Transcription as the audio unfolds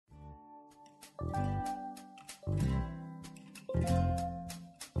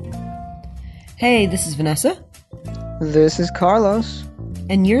Hey, this is Vanessa. This is Carlos.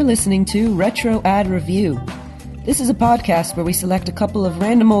 And you're listening to Retro Ad Review. This is a podcast where we select a couple of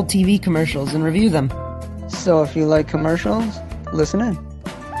random old TV commercials and review them. So if you like commercials, listen in.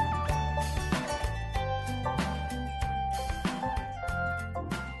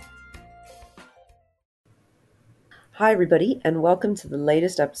 Hi, everybody, and welcome to the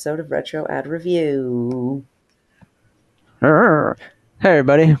latest episode of Retro Ad Review. Hey,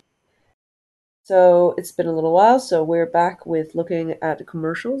 everybody. So it's been a little while, so we're back with looking at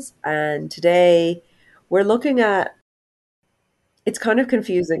commercials, and today we're looking at... It's kind of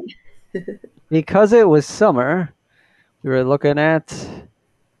confusing. Because it was summer, we were looking at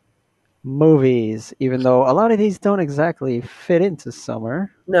movies, even though a lot of these don't exactly fit into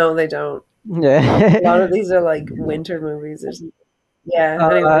summer. No, they don't. Yeah. A lot of these are like winter movies.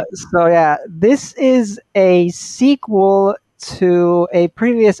 Anyway. So this is a sequel to a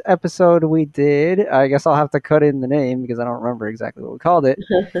previous episode we did. I guess I'll have to cut in the name because I don't remember exactly what we called it.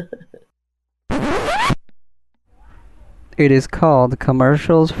 It is called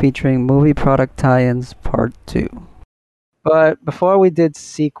Commercials Featuring Movie Product Tie-ins Part 2. But before we did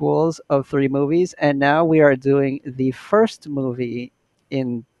sequels of 3 movies, and now we are doing the first movie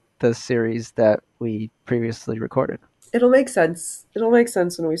in the series that we previously recorded. It'll make sense. It'll make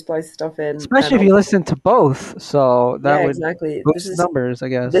sense when we splice stuff in. Especially if you listen to both, so that would exactly. boost numbers, I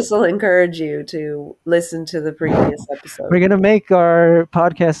guess. This will encourage you to listen to the previous episode. We're going to make our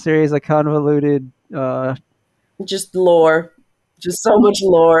podcast series a convoluted... just lore. Just so much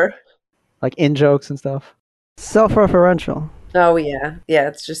lore. Like in-jokes and stuff. Self-referential. Oh, yeah. Yeah,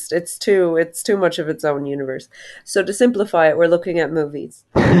 it's too much of its own universe. So to simplify it, we're looking at movies.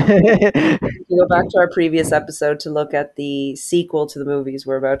 We go back to our previous episode to look at the sequel to the movies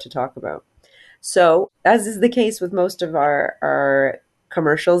we're about to talk about. So, as is the case with most of our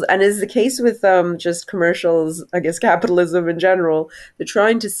commercials, and is the case with just commercials, I guess capitalism in general, they're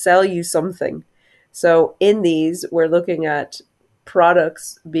trying to sell you something. So in these, we're looking at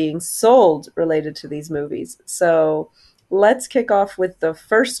products being sold related to these movies. So let's kick off with the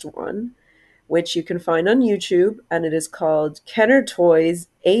first one, which you can find on YouTube, and it is called Kenner Toys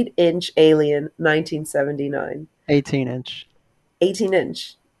 8-inch Alien 1979. 18-inch.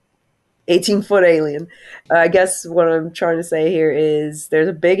 18-inch. 18-foot alien. I guess what I'm trying to say here is there's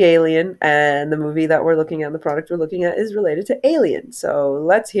a big alien, and the movie that we're looking at, the product we're looking at, is related to Alien. So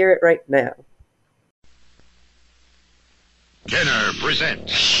let's hear it right now. Kenner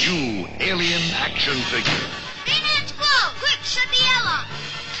presents new Alien action figure. 8-inch glow! Quick, shut the airlock!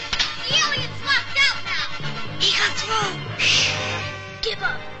 The alien's locked out now! He got through! Shh! Give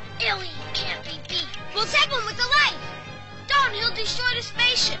up! Alien can't be beat! We'll take him with the light! Don't, he'll destroy the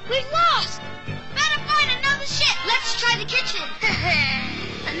spaceship! We've lost! Better find another ship! Let's try the kitchen!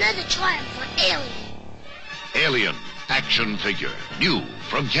 Another triumph for Alien! Alien action figure. New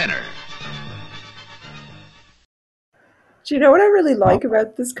from Kenner. Do you know what I really like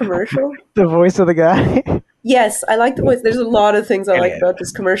about this commercial? The voice of the guy. Yes, I like the voice. There's a lot of things I like about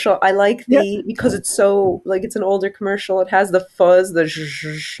this commercial. I like because it's so, like, it's an older commercial. It has the fuzz, the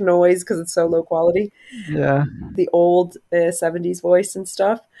zh noise, because it's so low quality. Yeah. The old 70s voice and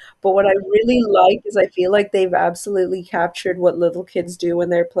stuff. But what I really like is I feel like they've absolutely captured what little kids do when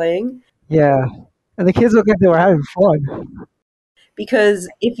they're playing. Yeah. And the kids look like they were having fun. Because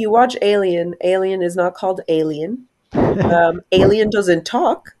if you watch Alien, Alien is not called Alien. Alien doesn't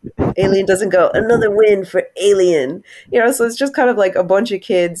talk. Alien doesn't go, another win for Alien. So it's just kind of like a bunch of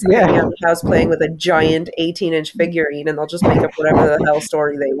kids hanging out in the house playing with a giant 18-inch figurine, and they'll just make up whatever the hell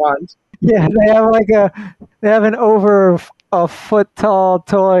story they want. Yeah, they have an over a foot tall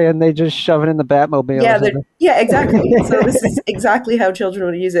toy, and they just shove it in the Batmobile. Yeah, exactly. So this is exactly how children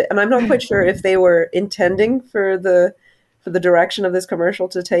would use it, and I'm not quite sure if they were intending for the direction of this commercial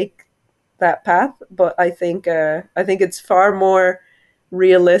to take that path, but I think it's far more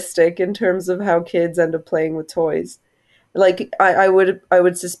realistic in terms of how kids end up playing with toys. Like I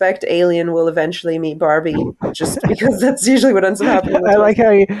would suspect Alien will eventually meet Barbie, just because that's usually what ends up happening. I like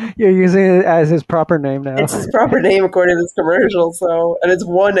how you're using it as his proper name now. It's his proper name according to this commercial. So, and it's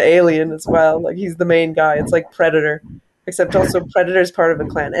one alien as well. Like he's the main guy. It's like Predator, except also Predator's part of a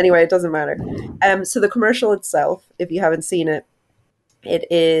clan. Anyway, it doesn't matter. So the commercial itself, if you haven't seen it, it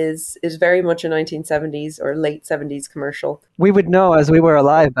is very much a 1970s or late 70s commercial. We would know as we were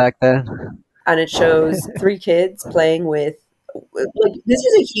alive back then. And it shows 3 kids playing with, like, this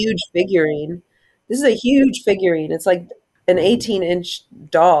is a huge figurine. It's like an 18-inch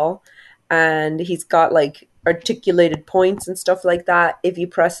doll, and he's got like articulated points and stuff like that. If you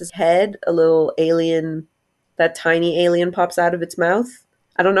press his head, a little alien, that tiny alien pops out of its mouth.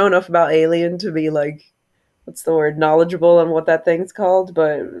 I don't know enough about Alien to be like, what's the word, knowledgeable on what that thing's called,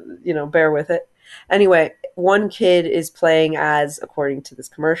 but bear with it. Anyway, one kid is playing as, according to this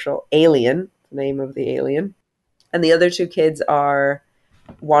commercial, Alien, the name of the alien, and the other two kids are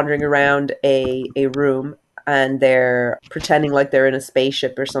wandering around a room, and they're pretending like they're in a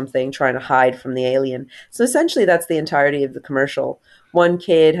spaceship or something, trying to hide from the alien. So essentially that's the entirety of the commercial. One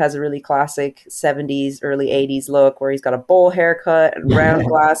kid has a really classic 70s, early 80s look where he's got a bowl haircut and round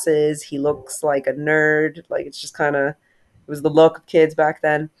glasses. He looks like a nerd. Like, it's just kind of, it was the look of kids back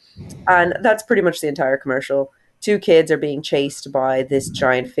then. And that's pretty much the entire commercial. Two kids are being chased by this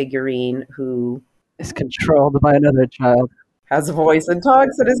giant figurine who It's controlled by another child. has a voice and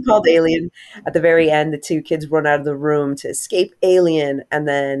talks and is called Alien. At the very end, the two kids run out of the room to escape Alien, and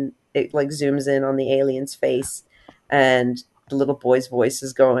then it like zooms in on the alien's face, and the little boy's voice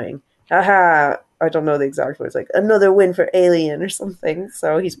is going, haha, I don't know the exact words, like, another win for Alien or something.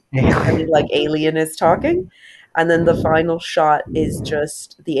 So he's pretending like Alien is talking. And then the final shot is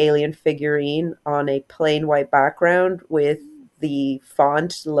just the alien figurine on a plain white background with the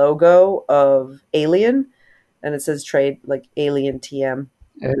font logo of Alien, and it says trade like Alien TM.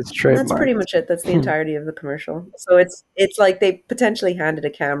 It's That's pretty trademarked. much it. That's the entirety of the commercial. So it's like they potentially handed a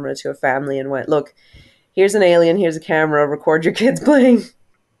camera to a family and went, look, here's an alien, here's a camera, record your kids playing.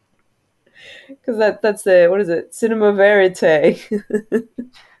 Because that's the, what is it, cinema verite.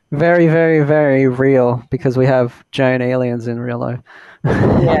 Very, very, very real because we have giant aliens in real life.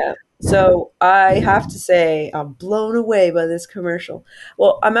 Yeah. So I have to say I'm blown away by this commercial.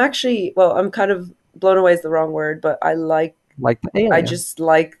 Well, I'm kind of blown away is the wrong word, but Like the alien. I just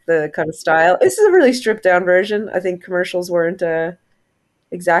like the kind of style. This is a really stripped down version. I think commercials weren't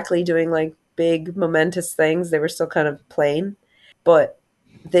exactly doing like big momentous things. They were still kind of plain. But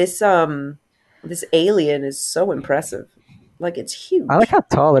this alien is so impressive. Like, it's huge. I like how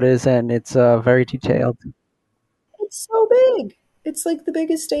tall it is, and it's very detailed. It's so big. It's like the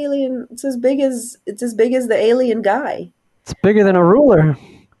biggest alien. It's as big as the alien guy. It's bigger than a ruler.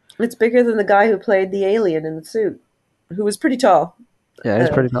 It's bigger than the guy who played the alien in the suit, who was pretty tall, Yeah,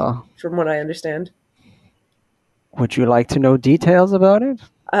 it's pretty tall. from what I understand. Would you like to know details about it?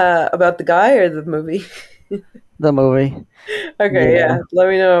 About the guy or the movie? The movie. Okay, Yeah. yeah. Let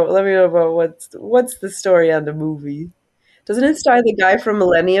me know. Let me know about what's the story on the movie. Doesn't it star the guy from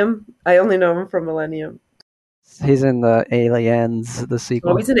Millennium? I only know him from Millennium. He's in the Aliens, the Oh,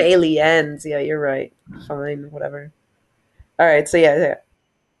 sequel. he's in Aliens. Yeah, you're right. Fine, whatever. All right, so yeah.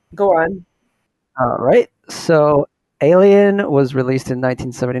 Go on. All right. So, Alien was released in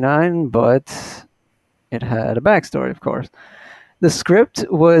 1979, but it had a backstory, of course. The script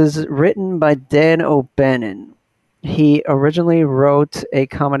was written by Dan O'Bannon. He originally wrote a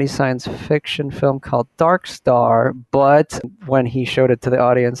comedy science fiction film called Dark Star, but when he showed it to the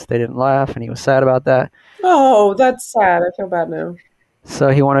audience, they didn't laugh, and he was sad about that. Oh, that's sad. I feel bad now. So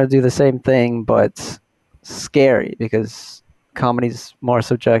he wanted to do the same thing, but scary, because comedy's more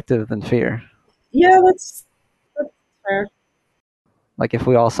subjective than fear. Yeah, that's fair. Like if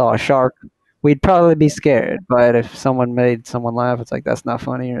we all saw a shark, we'd probably be scared. But if someone made someone laugh, it's like that's not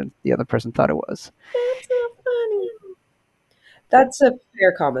funny, or the other person thought it was. That's not funny. That's a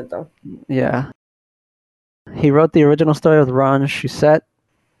fair comment, though. Yeah. He wrote the original story with Ron Shusett,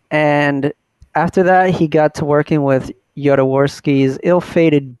 and after that, he got to working with Jodorowsky's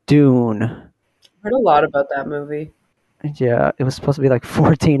ill-fated Dune. Heard a lot about that movie. Yeah, it was supposed to be like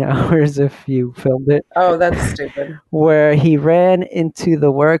 14 hours if you filmed it, Oh, that's stupid. where he ran into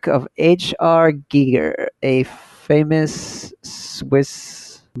the work of H.R. Giger, a famous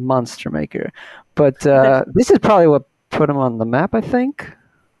Swiss monster maker. But this is probably what put him on the map, I think.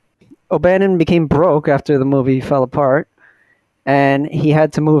 O'Bannon became broke after the movie fell apart, and he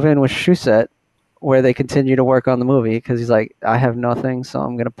had to move in with Shusett, where they continue to work on the movie, because he's like, I have nothing, so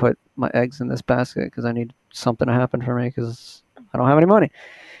I'm going to put my eggs in this basket because I need something to happen for me because I don't have any money.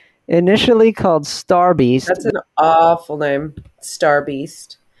 Initially called Star Beast. That's an awful name. Star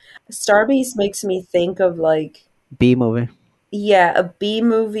Beast. Star Beast makes me think of like, B movie. yeah, a B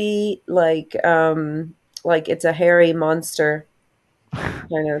movie, like it's a hairy monster,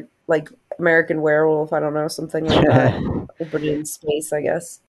 kind of like American Werewolf. I don't know, something like that. But in space, I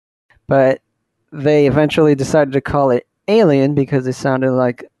guess. But they eventually decided to call it Alien because it sounded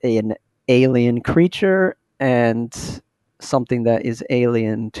like an alien creature and something that is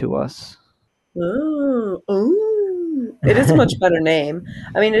alien to us. Oh, It is a much better name.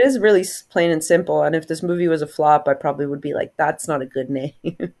 I mean, it is really plain and simple. And if this movie was a flop, I probably would be like, "That's not a good name."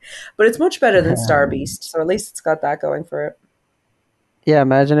 But it's much better than Star Beast, so at least it's got that going for it. Yeah,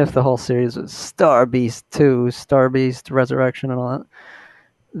 imagine if the whole series was Star Beast 2, Star Beast Resurrection, and all that.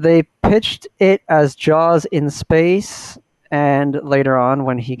 They pitched it as Jaws in space, and later on,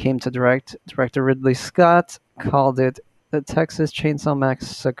 when he came to direct, director Ridley Scott called it the Texas Chainsaw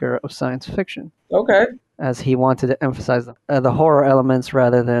Massacre of science fiction, Okay. as he wanted to emphasize the horror elements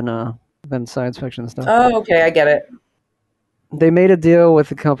rather than science fiction stuff. Oh, okay, I get it. They made a deal with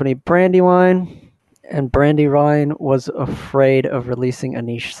the company Brandywine, and Brandywine was afraid of releasing a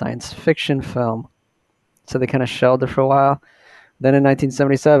niche science fiction film, so they kind of shelved it for a while. Then in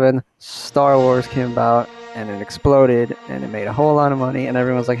 1977, Star Wars came about, and it exploded, and it made a whole lot of money, and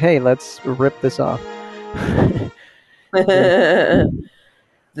everyone's like, hey, let's rip this off.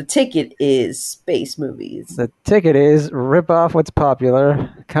 The ticket is space movies. The ticket is rip off what's popular,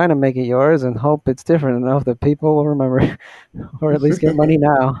 kind of make it yours, and hope it's different enough that people will remember, or at least get money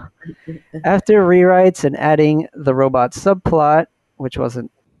now. After rewrites and adding the robot subplot, which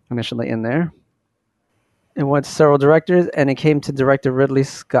wasn't initially in there, it went to several directors, and it came to director Ridley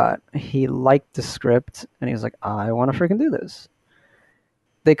Scott. He liked the script, and he was like, I want to freaking do this.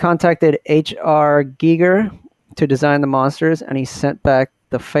 They contacted H.R. Giger to design the monsters, and he sent back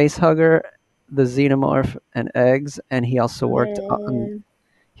the facehugger, the xenomorph, and eggs, and he also worked on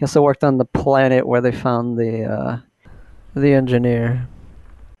the planet where they found the engineer.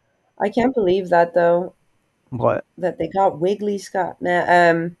 I can't believe that though. What? That they got Wiggly Scott.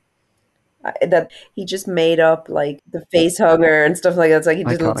 That he just made up like the face hugger and stuff like that. It's like he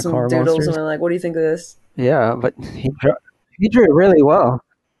did Iconic some horror doodles monsters. and we're like, what do you think of this? Yeah, but he drew it really well.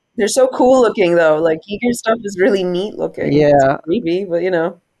 They're so cool looking though. Like Giger stuff is really neat looking. Yeah. It's creepy, but you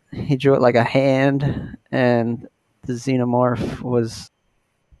know. He drew it like a hand, and the xenomorph was,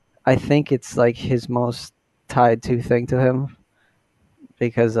 I think it's like his most tied to thing to him,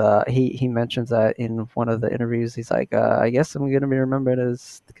 because he mentions that in one of the interviews. He's like, I guess I'm going to be remembered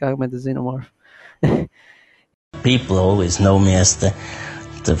as the guy who made the xenomorph. People always know me as the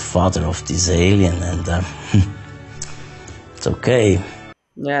father of this alien, and it's okay.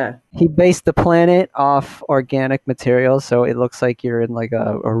 Yeah. He based the planet off organic materials, so it looks like you're in like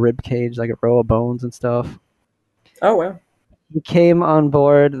a rib cage, like a row of bones and stuff. Oh wow. He came on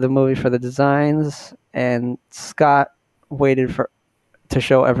board the movie for the designs, and Scott waited to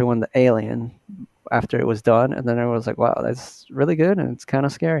show everyone the alien after it was done, and then everyone was like, wow, that's really good, and it's kind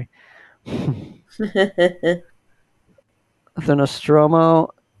of scary. The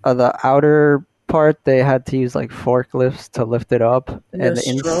Nostromo, the outer part, they had to use like forklifts to lift it up.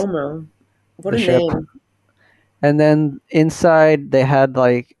 Nostromo. What a ship. name. And then inside they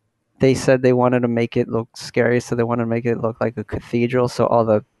said they wanted to make it look scary, so they wanted to make it look like a cathedral, so all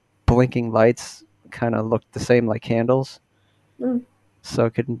the blinking lights kind of looked the same, like candles. So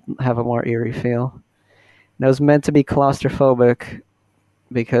it could have a more eerie feel. And it was meant to be claustrophobic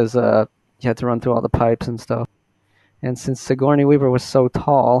because you had to run through all the pipes and stuff. And since Sigourney Weaver was so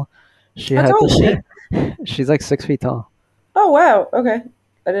tall, How tall is she? She's like 6 feet tall. Oh wow. Okay.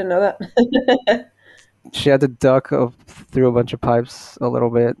 I didn't know that. She had to duck through a bunch of pipes a little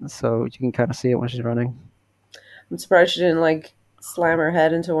bit, so you can kind of see it when she's running. I'm surprised she didn't like slam her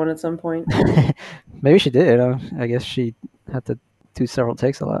head into one at some point. Maybe she did. I guess she had to do several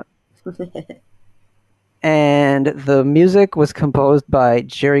takes a lot. And the music was composed by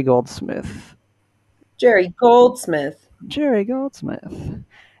Jerry Goldsmith. Jerry Goldsmith. Jerry Goldsmith.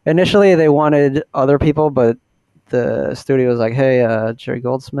 Initially, they wanted other people, but the studio was like, hey, Jerry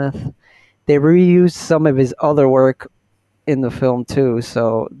Goldsmith. They reused some of his other work in the film, too,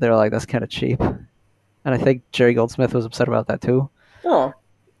 so they're like, that's kind of cheap. And I think Jerry Goldsmith was upset about that, too. Oh.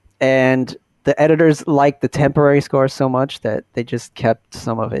 And the editors liked the temporary score so much that they just kept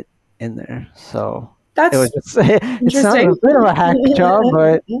some of it in there. So That's it was just, it sounded a bit of a hack job,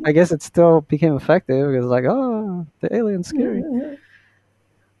 but I guess it still became effective. It was like, oh, the alien's scary.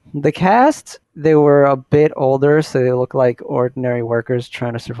 The cast, they were a bit older, so they looked like ordinary workers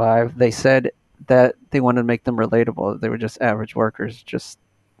trying to survive. They said that they wanted to make them relatable. They were just average workers, just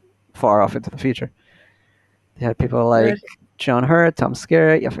far off into the future. They had people like John Hurt, Tom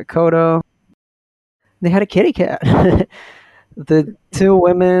Skerritt, Yaphet Kotto. They had a kitty cat. The two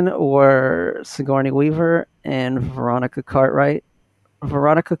women were Sigourney Weaver and Veronica Cartwright.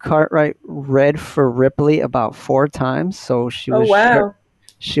 Veronica Cartwright read for Ripley about 4 times, so she was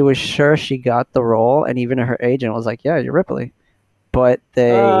she was sure she got the role, and even her agent was like, yeah, you're Ripley. But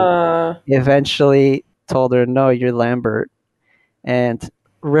they eventually told her, no, you're Lambert. And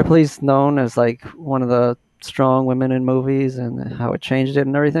Ripley's known as like one of the strong women in movies and how it changed it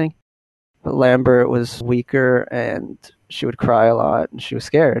and everything. But Lambert was weaker and she would cry a lot and she was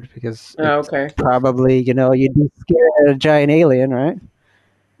scared because Oh, it's okay. probably, you'd be scared of a giant alien, right?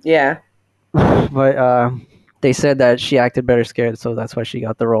 Yeah. But they said that she acted better scared, so that's why she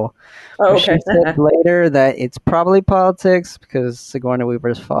got the role. Oh, But she okay. said later that it's probably politics because Sigourney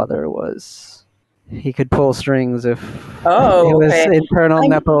Weaver's father he could pull strings if Oh, it was okay. internal I-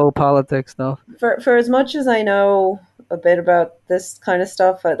 nepo politics stuff. For as much as I know a bit about this kind of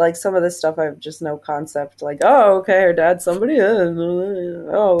stuff, like some of this stuff, I have just no concept. Like, oh, okay, her dad's somebody.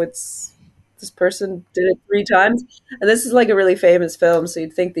 Oh, it's this person did it 3 times, and this is like a really famous film, so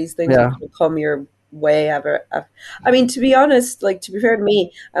you'd think these things Yeah. would come your way ever. I mean, to be honest, like to be fair to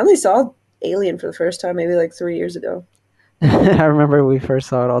me, I only saw Alien for the first time maybe like 3 years ago. I remember we first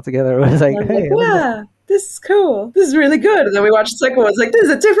saw it all together. It was like, And I was hey, like, wow, this is cool. This is really good. And then we watched the second one. It's like, this is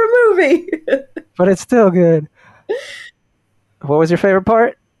a different movie. but it's still good. What was your favorite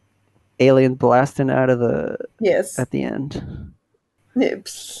part? Alien blasting out of Yes. at the end. It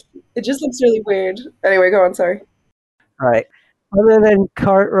just looks really weird. Anyway, go on, sorry. All right. Other than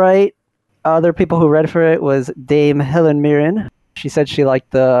Cartwright, other people who read for it was Dame Helen Mirren. She said she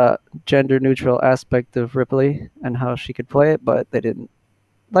liked the gender-neutral aspect of Ripley and how she could play it, but they didn't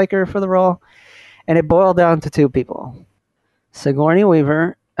like her for the role. And it boiled down to 2 people, Sigourney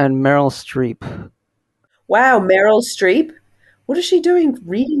Weaver and Meryl Streep. Wow, Meryl Streep? What is she doing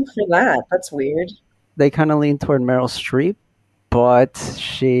reading for that? That's weird. They kind of leaned toward Meryl Streep, but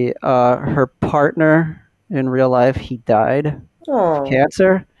her partner in real life, he died Oh, of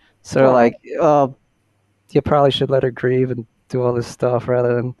cancer. So Oh. like, you probably should let her grieve and do all this stuff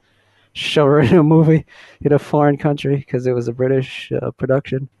rather than show her in a movie in a foreign country because it was a British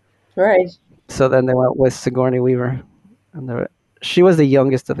production. right. So then they went with Sigourney Weaver, and she was the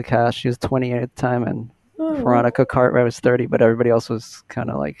youngest of the cast. She was 28 at the time, and Oh. Veronica Cartwright was 30, but everybody else was kind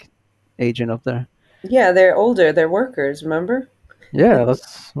of like aging up there. Yeah, they're older. They're workers, remember? Yeah,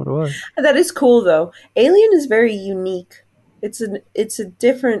 that's what it was. That is cool, though. Alien is very unique. It's a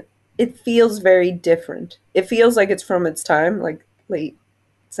different. It feels very different. It feels like it's from its time, like late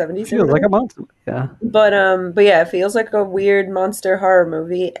 70s. Feels like a monster. Yeah. But yeah, it feels like a weird monster horror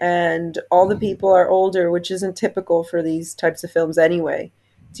movie, and all the people are older, which isn't typical for these types of films anyway.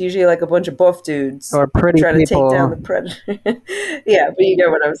 It's usually like a bunch of buff dudes Or pretty trying people. to take down the predator. Yeah, but you get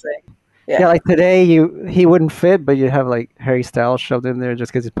what I'm saying. Yeah, like today he wouldn't fit, but you'd have like Harry Styles shoved in there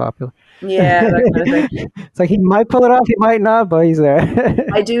just because he's popular. Yeah, that kind of thing. It's like he might pull it off, he might not, but he's there.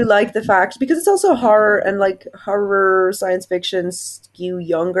 I do like the fact because it's also horror, and like horror science fiction skew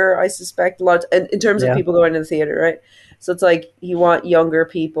younger, I suspect a lot in terms Yeah. of people going to the theater, right? So it's like you want younger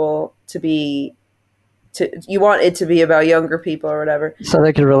people you want it to be about younger people or whatever. So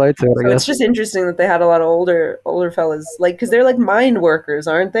they can relate to it, I So it's guess. just interesting that they had a lot of older fellas, like because they're like mind workers,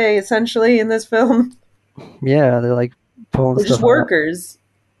 aren't they? Essentially in this film, Yeah, they're like pulling they're stuff just out. workers.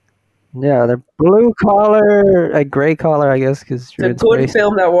 Yeah, they're blue collar, a gray collar, I guess, because It's you're a in good space.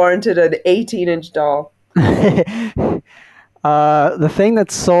 film that warranted an 18-inch doll. The thing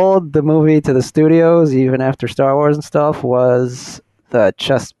that sold the movie to the studios, even after Star Wars and stuff, was the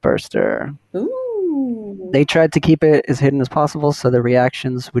chest burster. Ooh. They tried to keep it as hidden as possible so the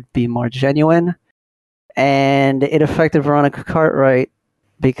reactions would be more genuine. And it affected Veronica Cartwright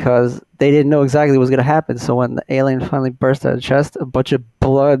because they didn't know exactly what was going to happen. So when the alien finally burst out of the chest, a bunch of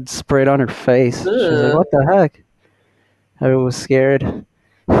blood sprayed on her face. She was like, Ugh. what the heck? Everyone was scared.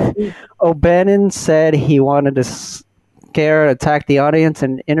 O'Bannon said he wanted to scare and attack the audience.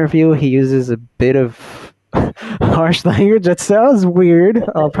 In an interview, he uses a bit of harsh language that sounds weird.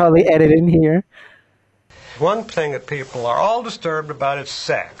 I'll probably edit in here. One thing that people are all disturbed about is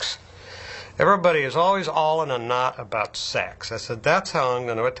sex. Everybody is always all in a knot about sex. I said, that's how I'm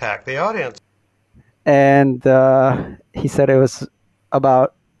going to attack the audience. And he said it was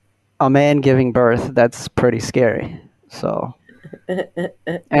about a man giving birth. That's pretty scary. So,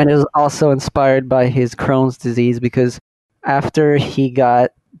 and it was also inspired by his Crohn's disease because after he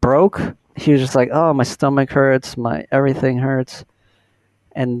got broke, he was just like, "Oh, my stomach hurts, my everything hurts,"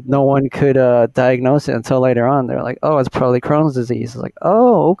 and no one could diagnose it until later on. They're like, "Oh, it's probably Crohn's disease." It's like,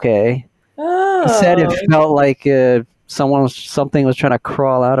 "Oh, okay." Oh. He said it felt like something was trying to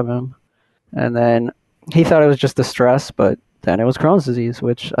crawl out of him, and then he thought it was just the stress, but then it was Crohn's disease,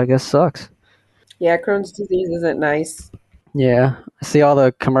 which I guess sucks. Yeah, Crohn's disease isn't nice. Yeah, I see all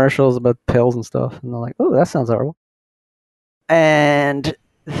the commercials about pills and stuff, and they're like, "Oh, that sounds horrible." And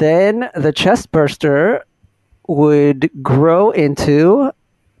then the chest burster would grow into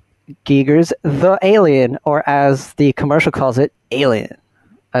Giger's the Alien, or as the commercial calls it, Alien.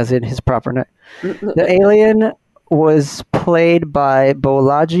 as in his proper name. The alien was played by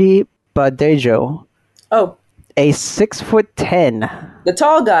Bolaji Badejo, Oh, a 6'10", the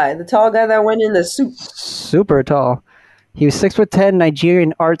tall guy that went in the suit. super tall. He was 6'10",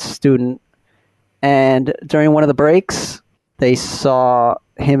 Nigerian arts student, and during one of the breaks, they saw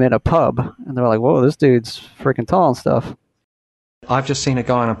him in a pub, and they were like, "Whoa, this dude's freaking tall and stuff." I've just seen a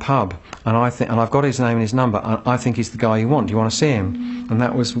guy in a pub, and I've got his name and his number, and I think he's the guy you want. Do you want to see him? And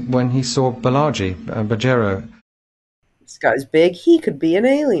that was when he saw Balaji, Bajero. This guy's big. He could be an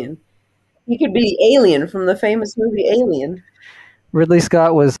alien. He could be the alien from the famous movie Alien. Ridley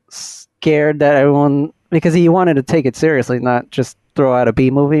Scott was scared that everyone, because he wanted to take it seriously, not just throw out a B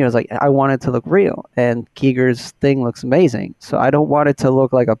movie. He was like, I want it to look real, and Giger's thing looks amazing, so I don't want it to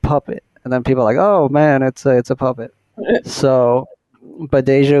look like a puppet. And then people are like, oh man, it's a puppet. So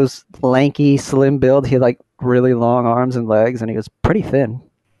Badejo's lanky, slim build, he had like really long arms and legs, and he was pretty thin.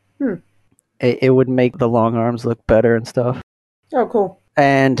 It would make the long arms look better and stuff. Oh, cool.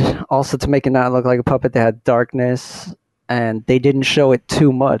 And also to make it not look like a puppet, they had darkness, and they didn't show it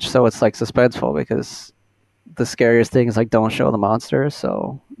too much, so it's like suspenseful, because the scariest thing is like don't show the monster,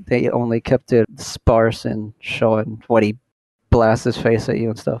 so they only kept it sparse and showing what he blasts his face at you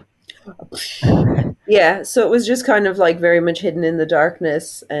and stuff. Yeah, so it was just kind of like very much hidden in the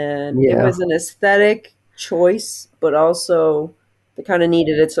darkness, and it was an aesthetic choice, but also they kind of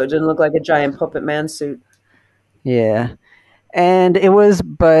needed it so it didn't look like a giant puppet man suit. Yeah. And it was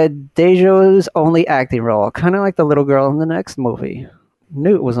Badejo's only acting role, kind of like the little girl in the next movie.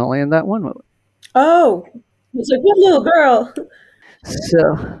 Newt was only in that one movie. Oh, it's like, what little girl?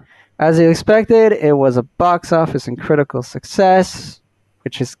 So, as you expected, it was a box office and critical success,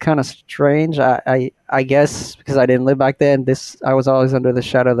 which is kind of strange. I guess because I didn't live back then, I was always under the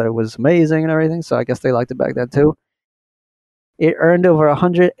shadow that it was amazing and everything, so I guess they liked it back then too. It earned over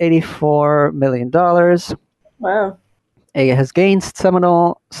 $184 million. Wow. It has gained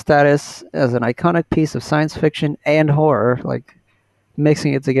seminal status as an iconic piece of science fiction and horror, like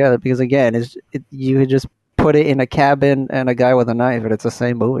mixing it together, because again, you could just put it in a cabin and a guy with a knife and it's the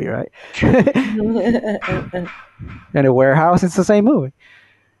same movie, right? In a warehouse, it's the same movie.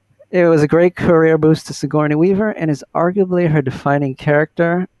 It was a great career boost to Sigourney Weaver and is arguably her defining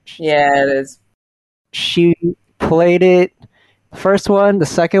character. Yeah, it is. She played it, the first one, the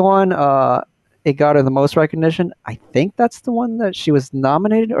second one, it got her the most recognition. I think that's the one that she was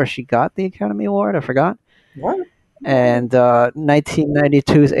nominated or she got the Academy Award. I forgot. What? And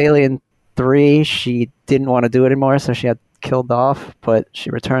 1992's Alien 3, she didn't want to do it anymore, so she had killed off, but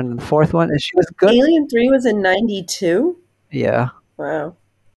she returned in the fourth one, and she was good. Alien 3 was in 92? Yeah. Wow.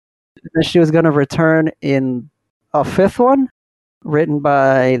 And she was going to return in a fifth one, written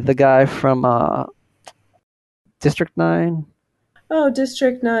by the guy from District 9. Oh,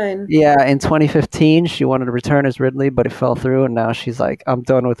 District 9. Yeah, in 2015, she wanted to return as Ridley, but it fell through, and now she's like, I'm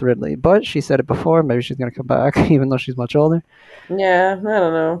done with Ridley. But she said it before, maybe she's going to come back, even though she's much older. Yeah, I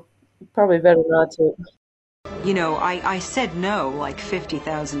don't know. Probably better not to. You know, I said no like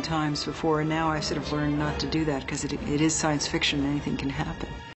 50,000 times before, and now I've sort of learned not to do that, because it is science fiction and anything can happen.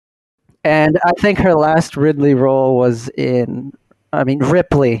 And I think her last Ridley role was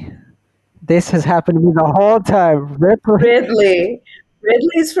Ripley. This has happened to me the whole time. Ridley.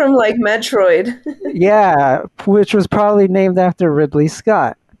 Ridley's from like Metroid. Yeah, which was probably named after Ridley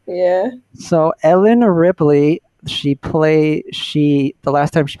Scott. Yeah. So Ellen Ripley, the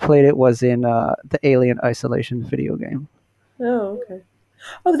last time she played it was in the Alien Isolation video game. Oh, okay.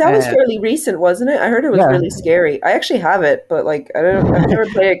 Oh, that was fairly recent, wasn't it? I heard it was really scary. I actually have it, but like I've never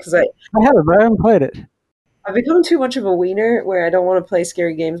played it because I have it, but I haven't played it. I've become too much of a wiener where I don't want to play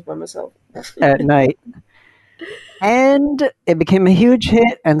scary games by myself. At night. And it became a huge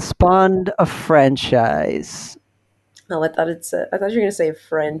hit and spawned a franchise. Oh, I thought you were going to say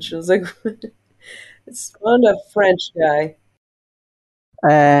French. I was like, it spawned a French guy.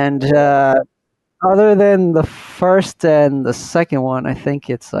 And other than the first and the second one, I think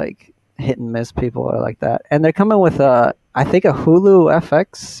it's like hit and miss. People are like that. And they're coming with I think a Hulu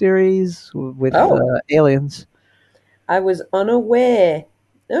FX series with aliens. I was unaware.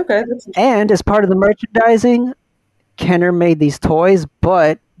 Okay. And as part of the merchandising, Kenner made these toys,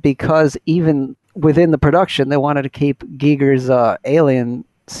 but because even within the production, they wanted to keep Giger's alien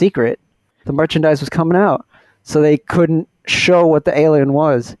secret, the merchandise was coming out. So they couldn't show what the alien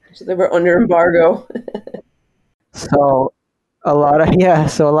was. So they were under embargo. So a lot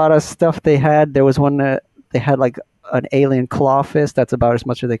of stuff they had. There was one that they had like an alien claw fist. That's about as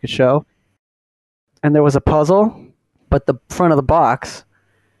much as they could show. And there was a puzzle, but the front of the box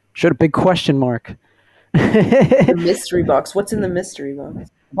showed a big question mark. The mystery box. What's in the mystery box?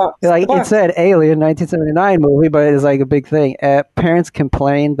 box, Like the box. it said Alien 1979 movie, but it's like a big thing. Parents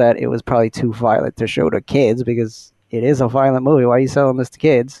complained that it was probably too violent to show to kids because it is a violent movie. Why are you selling this to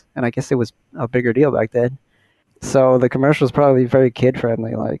kids? And I guess it was a bigger deal back then. So the commercial is probably very kid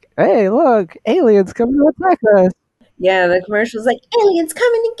friendly. Like, hey, look, aliens coming to attack us. Yeah, the commercial's like, aliens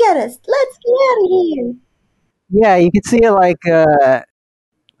coming to get us. Let's get out of here. Yeah, you can see it like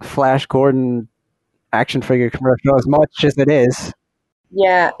Flash Gordon action figure commercial as much as it is.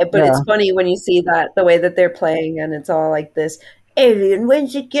 Yeah, but Yeah. it's funny when you see that, the way that they're playing, and it's all like this, alien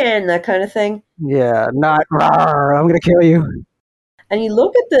wins again, that kind of thing. Yeah, not "Rawr, I'm gonna kill you." And you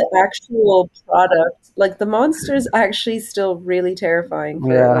look at the actual product, like the monster's actually still really terrifying.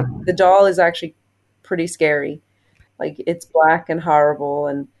 Yeah. Like, the doll is actually pretty scary. Like it's black and horrible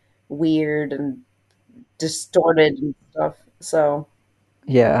and weird and distorted and stuff. So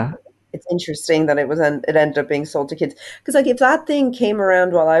Yeah, it's interesting that it ended up being sold to kids. Because like if that thing came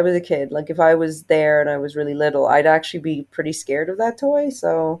around while I was a kid, like if I was there and I was really little, I'd actually be pretty scared of that toy.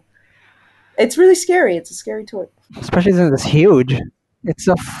 So it's really scary. It's a scary toy. especially since it's huge. It's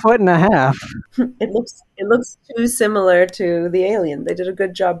 1.5 feet. It looks too similar to the Alien. They did a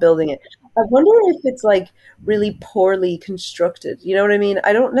good job building it. I wonder if it's like really poorly constructed. You know what I mean?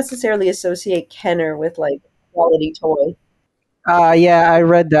 I don't necessarily associate Kenner with like quality toy. Yeah, I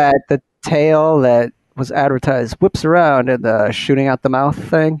read that the tail that was advertised whips around and the shooting out the mouth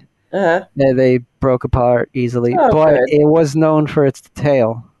thing. Uh-huh. Yeah, they broke apart easily, Oh, but good. it was known for its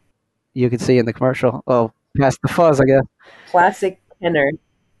tail. You could see in the commercial. Oh, past the fuzz, I guess. Classic Kenner.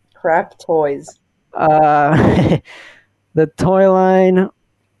 Crap toys. The toy line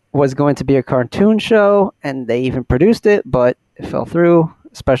was going to be a cartoon show, and they even produced it, but it fell through,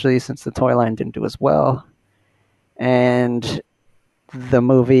 especially since the toy line didn't do as well. And the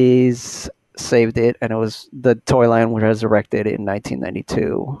movies saved it, and it was the toy line was resurrected in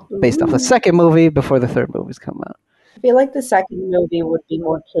 1992, based off the second movie before the third movie's come out. I feel like the second movie would be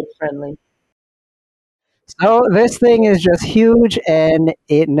more kid friendly. So this thing is just huge, and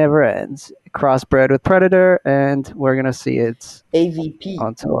it never ends. Crossbred with Predator, and we're gonna see it AVP.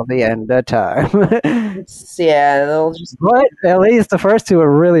 until the end of time. Yeah, they'll just. But at least the first two are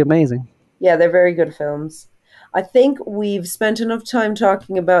really amazing. Yeah, they're very good films. I think we've spent enough time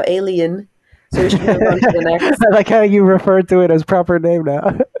talking about Alien, so we should move on to the next. I like how you refer to it as proper name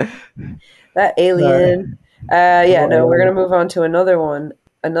now. That Alien. Yeah, no, we're going to move on to another one.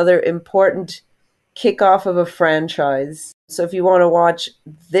 Another important kickoff of a franchise. So if you want to watch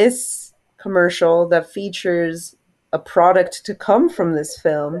this commercial that features a product to come from this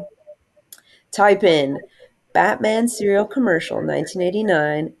film, type in Batman cereal commercial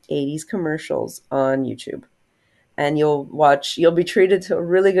 1989 80s commercials on YouTube. And you'll be treated to a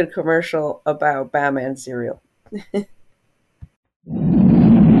really good commercial about Batman cereal. The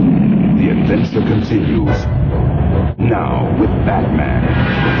adventure continues. Now with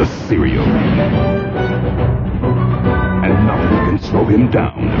Batman, the cereal. And nothing can slow him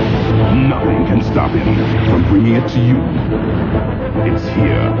down. Nothing can stop him from bringing it to you. It's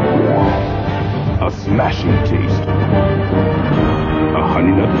here. A smashing taste. A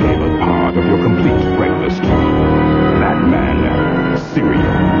honey nut flavored part of your complete breakfast. Batman cereal.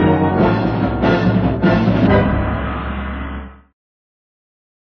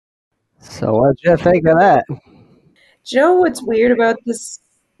 So what'd you think of that? Do you know what's weird about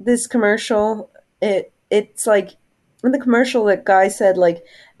this commercial? It's like in the commercial that guy said like,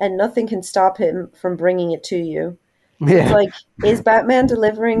 and nothing can stop him from bringing it to you. So Yeah. it's like, is Batman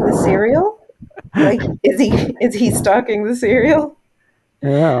delivering the cereal? Like, is he stocking the cereal?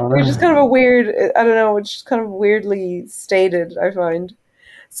 Yeah. Which is kind of a weird. I don't know. It's just kind of weirdly stated, I find.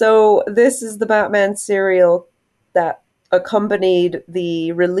 So this is the Batman cereal that accompanied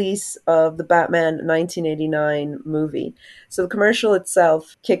the release of the Batman 1989 movie. So the commercial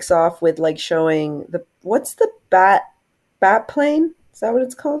itself kicks off with like showing what's the bat plane? Is that what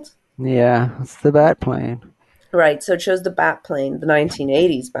it's called? Yeah, it's the Bat plane. Right. So it shows the bat plane, the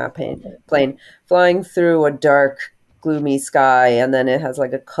 1980s bat plane flying through a dark, gloomy sky, and then it has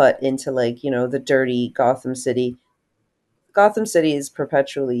like a cut into like, you know, the dirty Gotham City. Gotham City is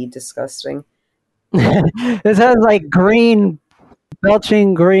perpetually disgusting. This has like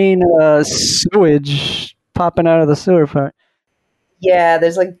belching green sewage popping out of the sewer part. Yeah,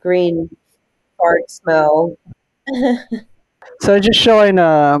 there's like green fart smell. So just showing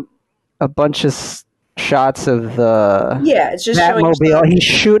a bunch of shots of the Yeah, it's just showing Batmobile. He's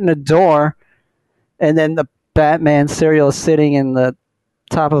shooting a door, and then the Batman cereal is sitting in the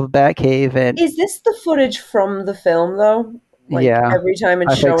top of a Batcave. And Is this the footage from the film though? Like yeah, every time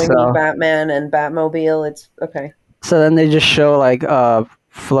it's I think showing me so. Batman and Batmobile, it's okay. So then they just show like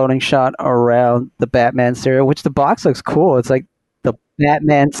floating shot around the Batman cereal, which the box looks cool. It's like the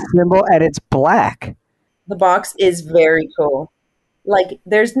Batman symbol and it's black. The box is very cool. Like,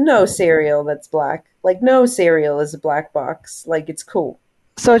 there's no cereal that's black. Like, no cereal is a black box. Like, it's cool.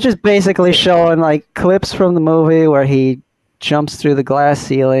 So it's just basically showing like clips from the movie where he jumps through the glass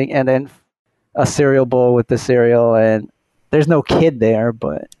ceiling and then a cereal bowl with the cereal, and there's no kid there,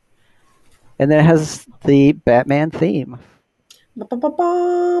 and then it has the Batman theme.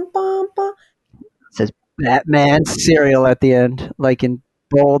 Ba-ba-ba-bum-bum-bum. It says Batman cereal at the end, like in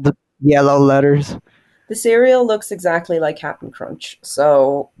bold yellow letters. The cereal looks exactly like Captain Crunch.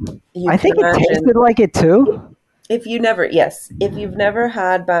 So I think it tasted like it too. If you've never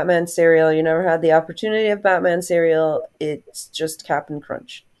had Batman cereal, you never had the opportunity of Batman cereal, it's just Captain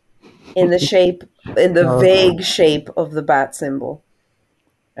Crunch. In the vague shape of the bat symbol.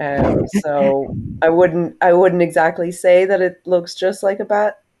 So I wouldn't exactly say that it looks just like a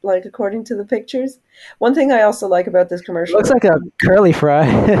bat, like according to the pictures. One thing I also like about this commercial, looks like a curly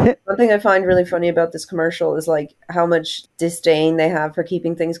fry. one thing I find really funny about this commercial is like how much disdain they have for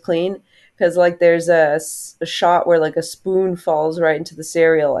keeping things clean. Because like there's a shot where like a spoon falls right into the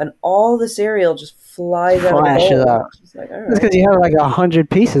cereal, and all the cereal just flies out of the bowl. It's like, it's because you have like 100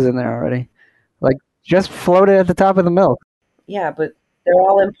 pieces in there already, like just floated at the top of the milk. Yeah, but they're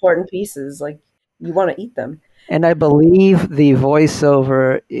all important pieces. Like, you want to eat them. And I believe the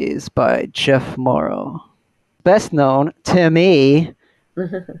voiceover is by Jeff Morrow, best known to me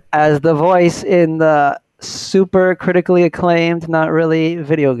as the voice in the super critically acclaimed, not really,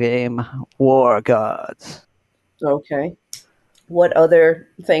 video game War Gods. Okay. What other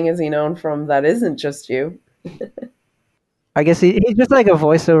thing is he known from that isn't just you? I guess he's just like a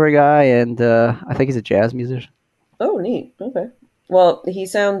voiceover guy, and I think he's a jazz musician. Oh, neat. Okay. Well, he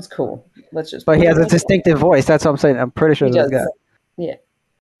sounds cool. But he has a distinctive voice. That's what I'm saying. I'm pretty sure this guy. Yeah.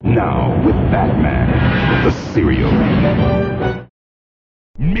 Now with Batman, the cereal.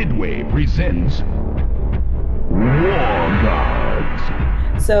 Midway presents War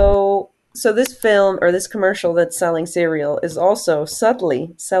Gods. So this film, or this commercial that's selling cereal, is also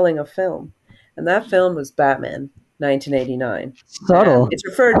subtly selling a film. And that film was Batman, 1989. Subtle. It's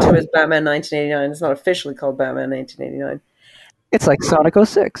referred to as Batman 1989. It's not officially called Batman 1989. It's like Sonic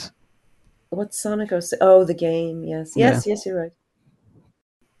 06. What's Sonic 06? Oh, the game. Yes, yes, you're right.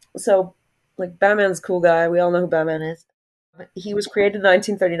 So, like, Batman's a cool guy. We all know who Batman is. He was created in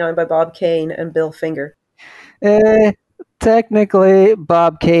 1939 by Bob Kane and Bill Finger. Technically,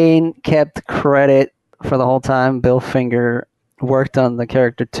 Bob Kane kept credit for the whole time. Bill Finger worked on the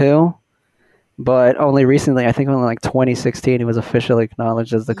character too, but only recently, I think only like 2016, he was officially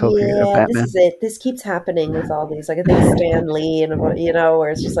acknowledged as the co-creator of Batman. This is it. This keeps happening with all these. Like, I think Stan Lee, and where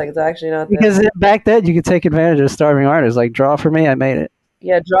it's just like, it's actually not because back then you could take advantage of starving artists. Like, draw for me, I made it.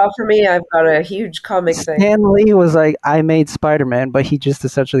 Yeah, draw for me, I've got a huge comic thing. Stan Lee was like, I made Spider-Man, but he just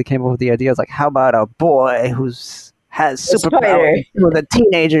essentially came up with the idea. It's like, how about a boy has superpowers who the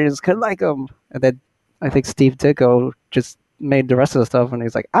teenagers could like him? And then I think Steve Ditko just made the rest of the stuff, and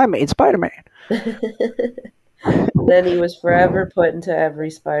he's like, I made Spider-Man. Then he was forever put into every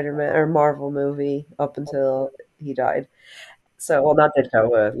Spider-Man or Marvel movie up until he died. So, well, not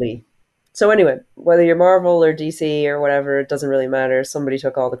Ditko, Lee. So anyway, whether you're Marvel or DC or whatever, it doesn't really matter. Somebody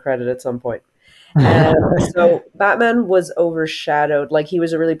took all the credit at some point. So Batman was overshadowed. Like, he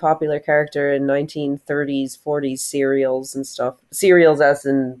was a really popular character in 1930s, 40s serials and stuff. Serials as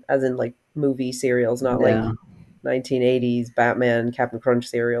in like movie serials, not like 1980s Batman, Captain Crunch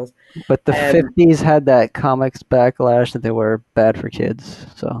serials. But the 50s had that comics backlash that they were bad for kids.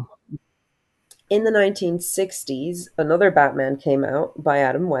 So in the 1960s, another Batman came out by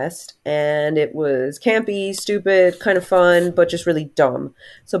Adam West, and it was campy, stupid, kind of fun, but just really dumb.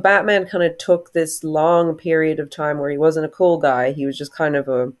 So Batman kind of took this long period of time where he wasn't a cool guy. He was just kind of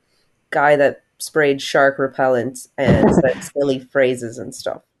a guy that sprayed shark repellent and said silly phrases and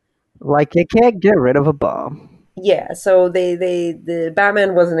stuff. Like, you can't get rid of a bomb. Yeah, so the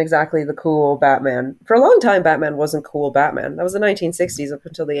Batman wasn't exactly the cool Batman. For a long time, Batman wasn't cool Batman. That was the 1960s up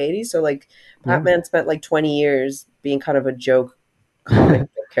until the 80s. So, like, Batman spent like 20 years being kind of a joke comic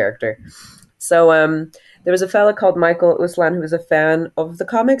character. So, there was a fella called Michael Uslan who was a fan of the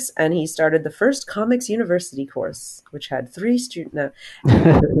comics, and he started the first Comics University course, which had 3 students.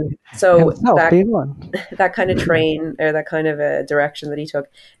 So that kind of train, or that kind of a direction that he took,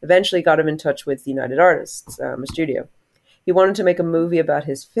 eventually got him in touch with United Artists, a studio. He wanted to make a movie about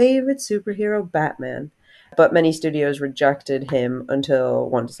his favorite superhero, Batman, but many studios rejected him until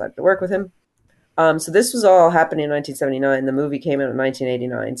one decided to work with him. So this was all happening in 1979. The movie came out in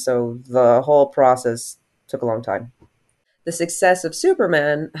 1989, so the whole process took a long time. The success of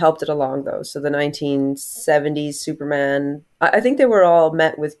Superman helped it along, though. So the 1970s Superman, I think they were all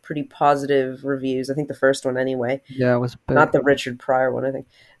met with pretty positive reviews. I think the first one, anyway. Yeah, it was big. Not the Richard Pryor one, I think.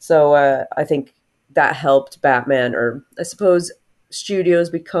 So I think that helped Batman, or I suppose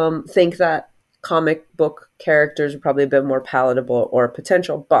studios think that comic book characters are probably a bit more palatable, or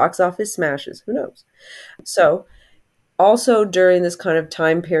potential box office smashes. Who knows? So also during this kind of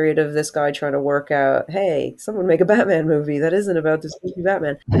time period of this guy trying to work out, hey, someone make a Batman movie that isn't about this goofy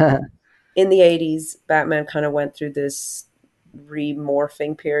Batman. In the 80s, Batman kind of went through this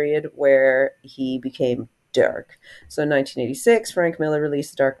remorphing period where he became dark. So in 1986, Frank Miller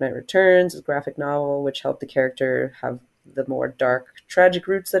released The Dark Knight Returns, a graphic novel which helped the character have the more dark, tragic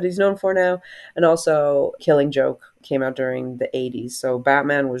roots that he's known for now. And also Killing Joke came out during the 80s. So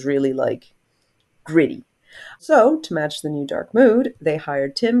Batman was really like gritty. So, to match the new dark mood, they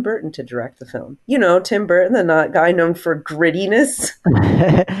hired Tim Burton to direct the film. You know, Tim Burton, the guy known for grittiness.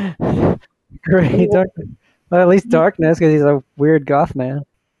 Great. Well, at least darkness, because he's a weird goth man.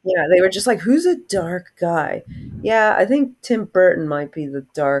 Yeah, they were just like, who's a dark guy? Yeah, I think Tim Burton might be the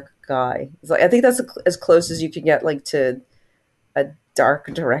dark guy. It's like, I think that's as close as you could get like to a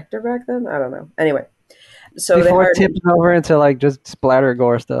dark director back then. I don't know. Anyway, so before it tipped over into like just splatter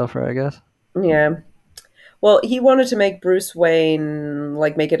gore stuff, right? I guess. Yeah. Well, he wanted to make Bruce Wayne,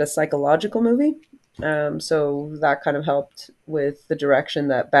 like, make it a psychological movie. So that kind of helped with the direction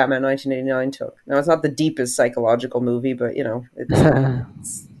that Batman 1989 took. Now, it's not the deepest psychological movie, but, you know,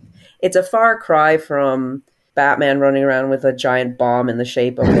 it's a far cry from Batman running around with a giant bomb in the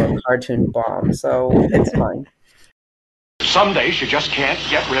shape of a cartoon bomb. So it's fine. Some days you just can't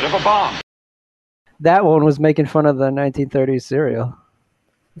get rid of a bomb. That one was making fun of the 1930s cereal.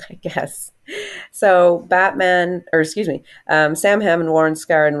 I guess. So Sam Hamm and Warren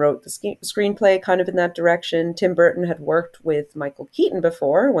Scarron wrote the screenplay kind of in that direction. Tim Burton had worked with Michael Keaton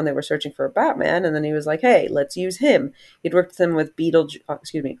before when they were searching for a Batman, and then he was like, hey, let's use him. He'd worked with him with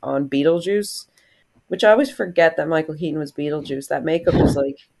on Beetlejuice, which I always forget that Michael Keaton was Beetlejuice. That makeup is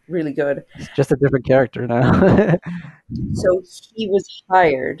like really good. It's just a different character now. So he was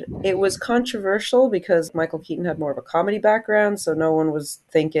hired. It was controversial because Michael Keaton had more of a comedy background, so no one was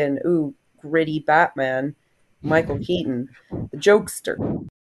thinking, ooh, gritty Batman, Michael Keaton, the jokester.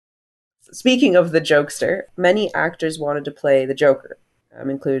 Speaking of the jokester, many actors wanted to play the Joker,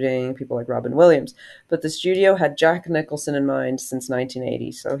 including people like Robin Williams, but the studio had Jack Nicholson in mind since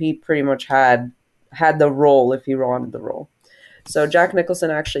 1980, so he pretty much had the role if he wanted the role. So Jack Nicholson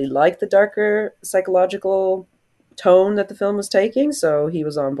actually liked the darker psychological tone that the film was taking, so he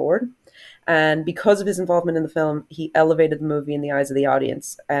was on board. And because of his involvement in the film, he elevated the movie in the eyes of the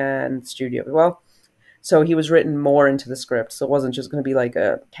audience and the studio as well. So he was written more into the script, so it wasn't just going to be like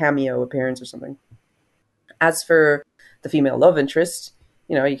a cameo appearance or something. As for the female love interest,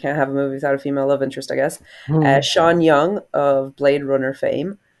 you know, you can't have a movie without a female love interest, I guess. Sean Young of Blade Runner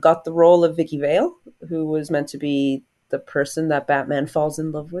fame got the role of Vicky Vale, who was meant to be the person that Batman falls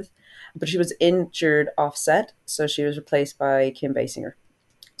in love with. But she was injured offset, so she was replaced by Kim Basinger.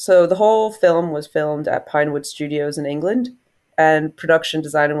 So the whole film was filmed at Pinewood Studios in England, and production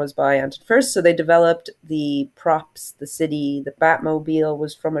design was by Anton Furst. So they developed the props, the city, the Batmobile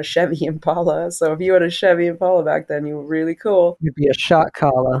was from a Chevy Impala. So if you had a Chevy Impala back then, you were really cool. You'd be a shot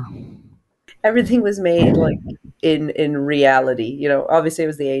caller. Everything was made like in reality. You know, obviously it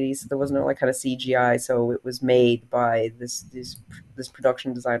was the 80s, so there was no like kind of CGI, so it was made by this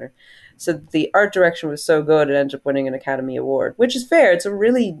production designer. So the art direction was so good it ended up winning an Academy Award, which is fair. It's a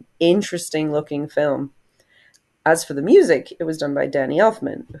really interesting looking film. As for the music, it was done by Danny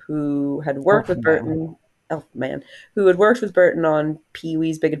Elfman, who had worked with Burton. Who had worked with Burton on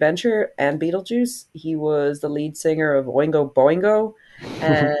Pee-wee's Big Adventure and Beetlejuice. He was the lead singer of Oingo Boingo,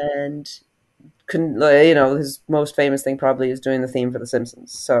 and you know, his most famous thing probably is doing the theme for The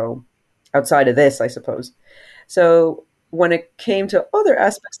Simpsons. So outside of this, I suppose. So when it came to other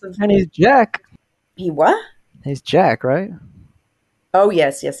aspects of... And he's Jack. He what? He's Jack, right? Oh,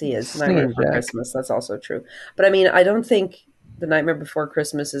 yes, he is. Nightmare Before Christmas, that's also true. But I mean, I don't think The Nightmare Before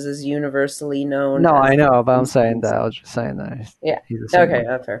Christmas is as universally known. No, I know, but I'm saying that. I was just saying that. Yeah. Okay,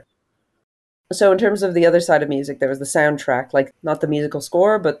 fair. So in terms of the other side of music, there was the soundtrack, like not the musical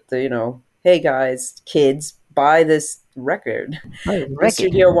score, but the, you know, hey guys, kids, buy this record. The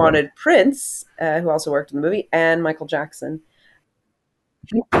studio wanted Prince, who also worked in the movie, and Michael Jackson. I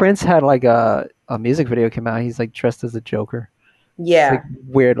think Prince had like a music video came out. He's like dressed as a Joker. Yeah, it's like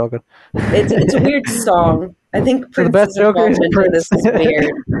weird looking. It's a weird song. I think Prince's the best Joker is Prince. This is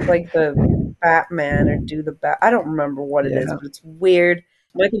weird. It's like the Batman or do the Bat. I don't remember what it is, but it's weird.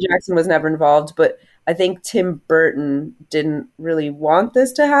 Michael Jackson was never involved, but I think Tim Burton didn't really want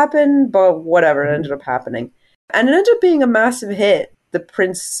this to happen, but whatever, it ended up happening. And it ended up being a massive hit, the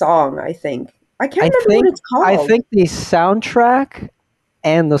Prince song, I think. I can't remember what it's called. I think the soundtrack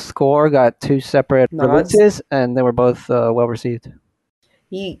and the score got 2 separate releases, and they were both well received.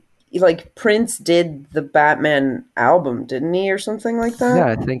 Like Prince did the Batman album, didn't he, or something like that? Yeah,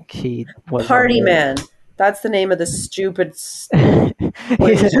 I think he was Party Man. That's the name of the stupid. So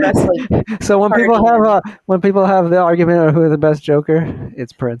when people have the argument of who the best Joker,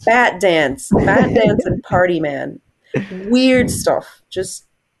 it's Prince. Bat Dance, and Party Man. Weird stuff, just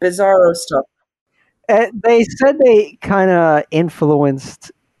bizarro stuff. They said they kind of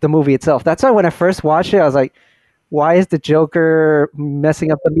influenced the movie itself. That's why when I first watched it, I was like, why is the Joker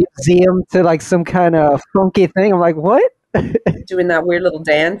messing up the museum to like some kind of funky thing? I'm like, what? Doing that weird little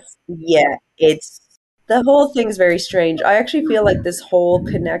dance? Yeah, the whole thing's very strange. I actually feel like this whole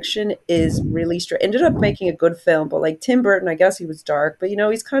connection is really strange. Ended up making a good film, but like Tim Burton, I guess he was dark, but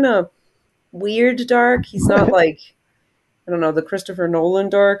he's kind of weird dark. He's not like, I don't know, the Christopher Nolan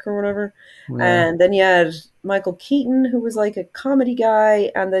dark or whatever. Yeah. And then you had Michael Keaton, who was like a comedy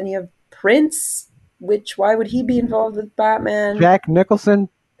guy, and then you have Prince, which why would he be involved with Batman? Jack Nicholson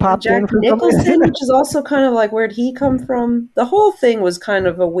popped in from Nicholson, which is also kind of like, where'd he come from? The whole thing was kind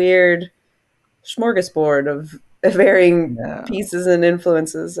of a weird smorgasbord of varying pieces and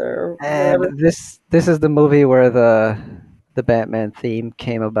influences, or whatever. And this is the movie where the Batman theme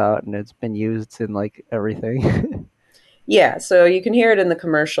came about, and it's been used in like everything. Yeah, so you can hear it in the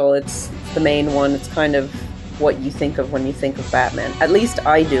commercial. It's the main one. It's kind of what you think of when you think of Batman. At least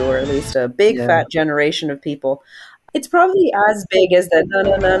I do, or at least a big fat generation of people. It's probably as big as the na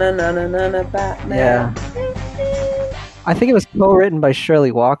na na na na na na Batman. Yeah. I think it was co-written by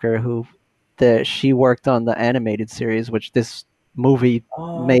Shirley Walker, she worked on the animated series, which this movie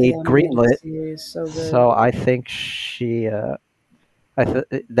made greenlit. So I think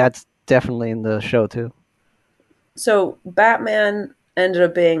that's definitely in the show too. So Batman ended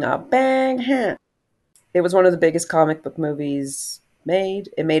up being a bang hit. It was one of the biggest comic book movies made.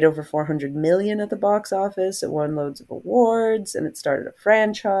 It made over $400 million at the box office. It won loads of awards, and it started a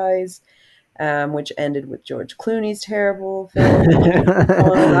franchise, which ended with George Clooney's terrible film.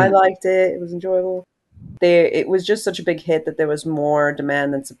 I liked it. It was enjoyable. It was just such a big hit that there was more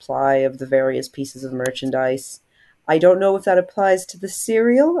demand than supply of the various pieces of merchandise. I don't know if that applies to the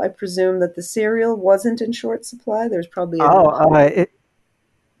cereal. I presume that the cereal wasn't in short supply. There's probably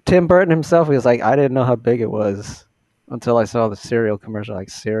Tim Burton himself, he was like, I didn't know how big it was until I saw the cereal commercial.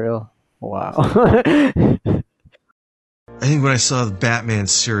 Like, cereal? Wow. I think when I saw the Batman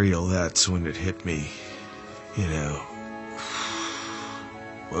cereal, that's when it hit me.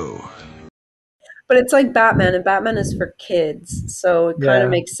 Whoa. But it's like Batman, and Batman is for kids, so it kind of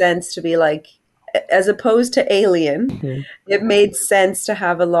makes sense to be like, as opposed to Alien, it made sense to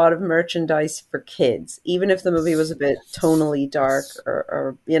have a lot of merchandise for kids, even if the movie was a bit tonally dark,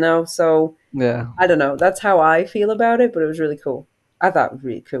 or so I don't know. That's how I feel about it, but it was really cool. I thought it was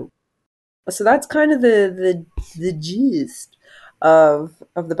really cool. So that's kind of the gist of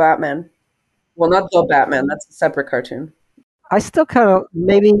the Batman. Well, not the Batman. That's a separate cartoon. I still kind of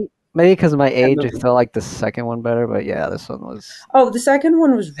maybe because of my age, I still like the second one better. But yeah, this one was. Oh, the second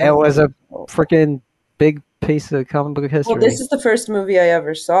one was. It was a freaking big piece of comic book history. Well, this is the first movie I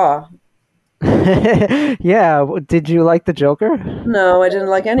ever saw. Yeah, did you like the Joker? No, I didn't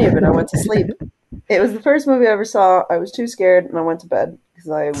like any of it. I went to sleep. It was the first movie I ever saw. I was too scared, and I went to bed.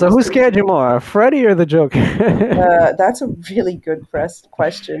 So who scared you more, Freddy or the Joker? That's a really good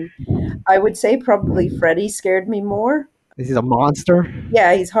question. I would say probably Freddy scared me more. He's a monster.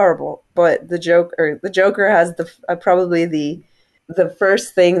 Yeah, he's horrible. But the Joker has probably the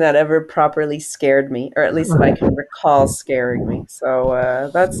first thing that ever properly scared me, or at least that I can recall scaring me. So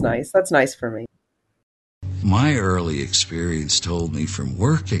that's nice. That's nice for me. My early experience told me from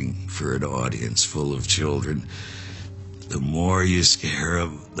working for an audience full of children, the more you scare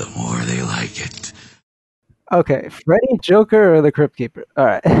them, the more they like it. Okay, Freddy, Joker, or the Crypt Keeper? All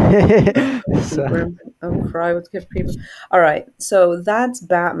right. I'll cry with Crypt Keeper. All right, so that's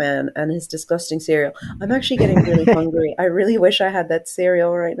Batman and his disgusting cereal. I'm actually getting really hungry. I really wish I had that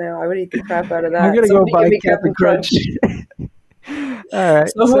cereal right now. I would eat the crap out of that. I'm going to go buy Captain Crunch. All right.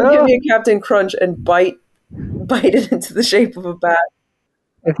 Someone give me a Captain Crunch and bite it into the shape of a bat.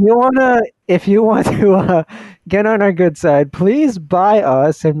 If you want to get on our good side, please buy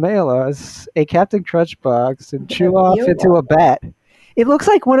us and mail us a Captain Crunch box and chew off into a bat. It looks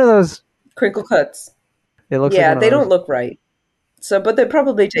like one of those crinkle cuts. It looks they don't look right. So, but they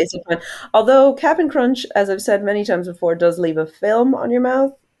probably tasted fine. Although Captain Crunch, as I've said many times before, does leave a film on your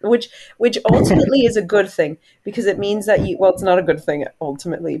mouth, which ultimately is a good thing because it means that well, it's not a good thing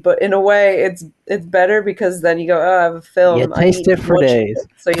ultimately, but in a way it's better because then you go, oh, I have a film, You I taste eat it too for much of days. it.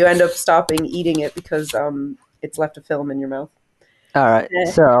 So you end up stopping eating it because it's left a film in your mouth. All right.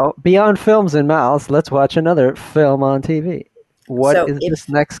 Eh. So beyond films and mouths, let's watch another film on TV. What So is this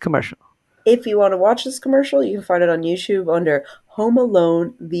next commercial? if you want to watch this commercial, you can find it on YouTube under Home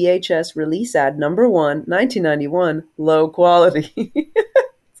Alone VHS release ad number 1, 1991, low quality.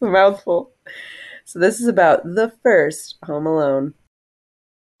 It's a mouthful. So this is about the first Home Alone.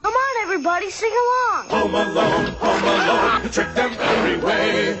 Come on, everybody, sing along. Home Alone, trick them every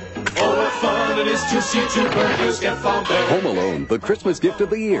way. Oh, what fun it is to see two burglars get found there. Home Alone, the Christmas gift of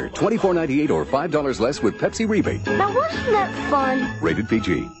the year. $24.98 or $5 less with Pepsi rebate. Now, wasn't that fun? Rated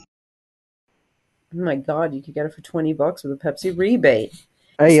PG. Oh my God, you could get it for $20 with a Pepsi rebate.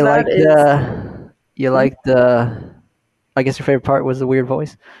 Hey, So you that like is- the? You like the? I guess your favorite part was the weird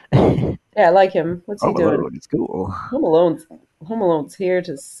voice. Yeah, I like him. What's he Home doing? Alone, it's cool. Home Alone's here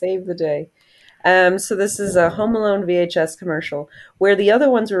to save the day. So this is a Home Alone VHS commercial where the other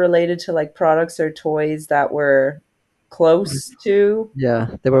ones were related to like products or toys that were close to. Yeah,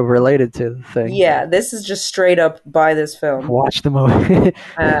 they were related to the thing. Yeah, this is just straight up buy this film. Watch the movie.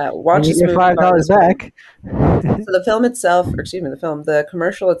 Watch You this get movie. buy $5 this film. back. So the film itself, or excuse me, the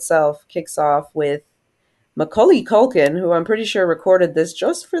commercial itself kicks off with Macaulay Culkin, who I'm pretty sure recorded this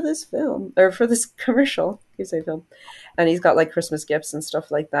just for this film, or for this commercial, you say film. And he's got like Christmas gifts and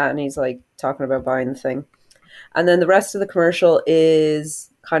stuff like that, and he's like talking about buying the thing. And then the rest of the commercial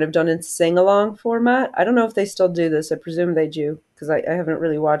is kind of done in sing-along format. I don't know if they still do this. I presume they do, because I haven't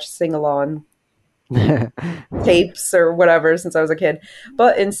really watched sing-along tapes or whatever since I was a kid.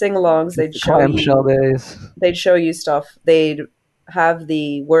 But in sing-alongs, Clamshell days. they'd show you stuff. They'd have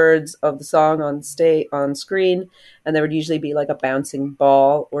the words of the song on screen, and there would usually be like a bouncing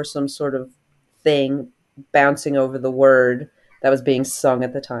ball or some sort of thing bouncing over the word that was being sung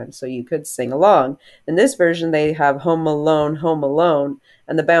at the time, so you could sing along. In this version, they have Home Alone,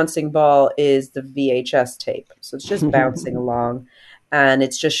 and the bouncing ball is the VHS tape. So it's just bouncing along, and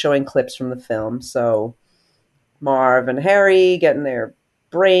it's just showing clips from the film. So Marv and Harry getting their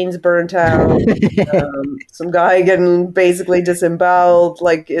brains burnt out, some guy getting basically disemboweled,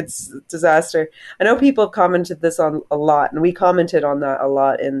 like it's a disaster. I know people have commented this on a lot, and we commented on that a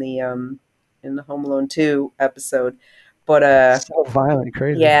lot in the Home Alone 2 episode. But so violent,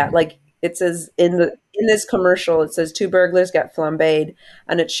 crazy. Yeah, like it says in this commercial, it says 2 burglars get flambéed,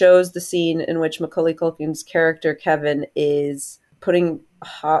 and it shows the scene in which Macaulay Culkin's character Kevin is putting a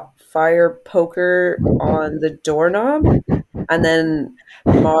hot fire poker on the doorknob, and then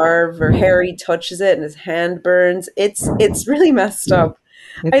Marv or Harry touches it and his hand burns. It's really messed up.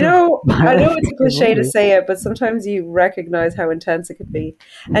 I know it's a cliche to say it, but sometimes you recognize how intense it could be.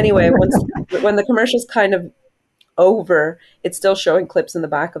 Anyway, when the commercial's kind of over, it's still showing clips in the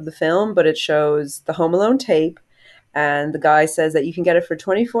back of the film, but it shows the Home Alone tape, and the guy says that you can get it for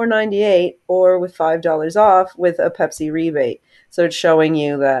 $24.98 or with $5 off with a Pepsi rebate. So it's showing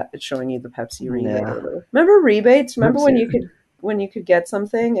you the Pepsi rebate. Yeah. Remember rebates? Remember Pepsi. when you could get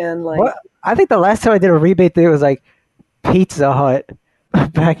something and like Well, I think the last time I did a rebate thing was like Pizza Hut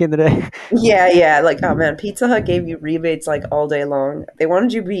back in the day. Yeah, like oh man, Pizza Hut gave you rebates like all day long. They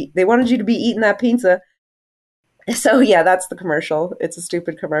wanted you to be eating that pizza. So yeah, that's the commercial. It's a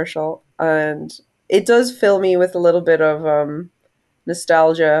stupid commercial, and it does fill me with a little bit of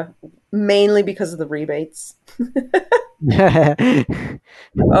nostalgia, mainly because of the rebates.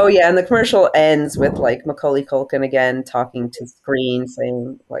 Oh yeah, and the commercial ends with like Macaulay Culkin again talking to screen,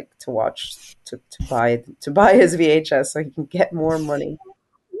 saying like to buy his VHS so he can get more money.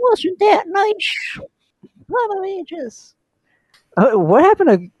 Wasn't that nice? Mama VHS. What happened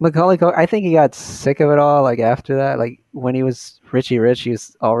to Macaulay Culkin? I think he got sick of it all. Like after that, like when he was Richie Rich, he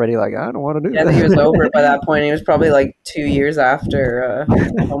was already like, I don't want to do Yeah, I this. think he was over it by that point. He was probably like 2 years after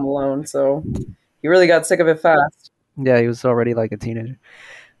Home Alone, so he really got sick of it fast. Yeah, he was already like a teenager.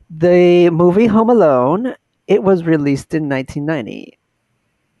 The movie Home Alone, it was released in 1990.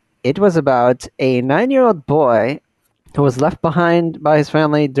 It was about a 9-year-old boy who was left behind by his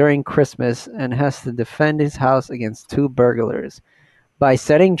family during Christmas and has to defend his house against 2 burglars by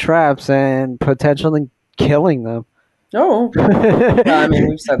setting traps and potentially killing them. Oh, I mean,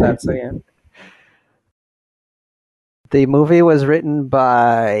 we've said that, so yeah. The movie was written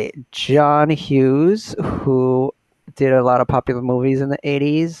by John Hughes, who did a lot of popular movies in the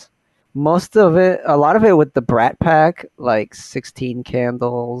 80s. A lot of it with the Brat Pack, like 16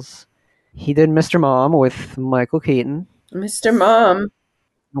 Candles. He did Mr. Mom with Michael Keaton. Mr. Mom.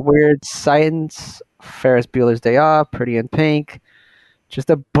 Weird Science, Ferris Bueller's Day Off, Pretty in Pink, Just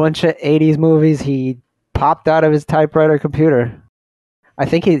a bunch of 80s movies he popped out of his typewriter computer. I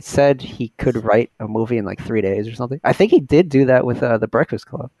think he said he could write a movie in like 3 days or something. I think he did do that with The Breakfast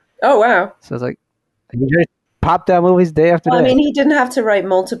Club. Oh, wow. So it's like, he just popped out movies day after day. Well, I mean, he didn't have to write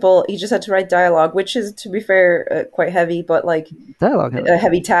multiple. He just had to write dialogue, which is, to be fair, quite heavy, but like dialogue a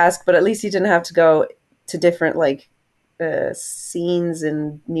heavy task. But at least he didn't have to go to different like scenes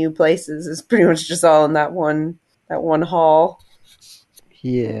in new places. It's pretty much just all in that one hall.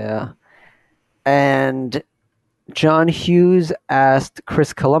 Yeah. And John Hughes asked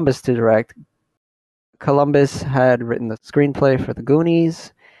Chris Columbus to direct. Columbus had written the screenplay for The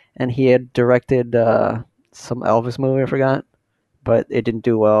Goonies, and he had directed some Elvis movie, I forgot, but it didn't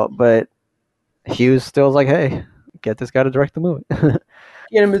do well. But Hughes still was like, hey, get this guy to direct the movie. Get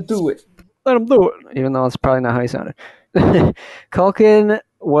him to do it. Let him do it, even though it's probably not how he sounded. Culkin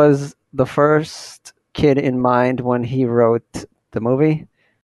was the first kid in mind when he wrote the movie.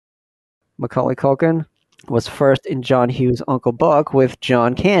 Macaulay Culkin was first in John Hughes' Uncle Buck with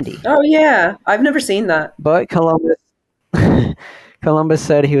John Candy. Oh, yeah. I've never seen that. But Columbus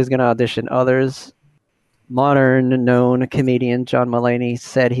said he was going to audition others. Modern known comedian John Mulaney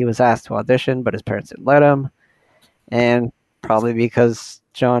said he was asked to audition, but his parents didn't let him. And probably because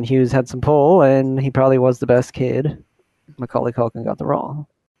John Hughes had some pull and he probably was the best kid, Macaulay Culkin got the role.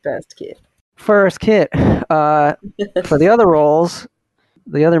 Best kid. First kid. For the other roles,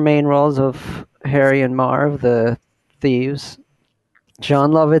 the other main roles of Harry and Marv, the thieves,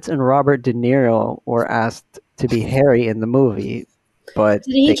 John Lovitz and Robert De Niro were asked to be Harry in the movie, but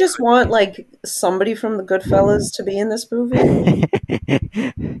did he just want like somebody from the Goodfellas to be in this movie?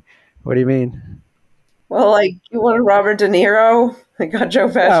 What do you mean? Well, like you wanted Robert De Niro, I got Joe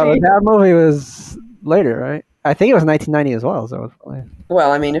Pesci. Oh, that movie was later, right? I think it was 1990 as well. So,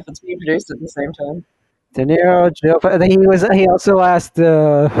 well, I mean, if it's being produced at the same time. De Niro, Joe. He also asked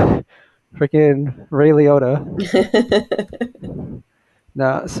freaking Ray Liotta.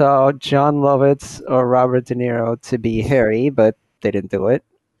 No, so John Lovitz or Robert De Niro to be Harry, but they didn't do it.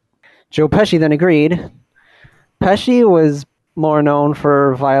 Joe Pesci then agreed. Pesci was more known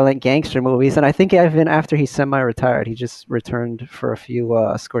for violent gangster movies, and I think even after he semi-retired, he just returned for a few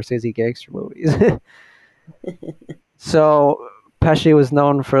Scorsese gangster movies. So Pesci was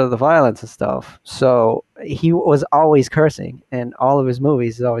known for the violence and stuff, so he was always cursing, and all of his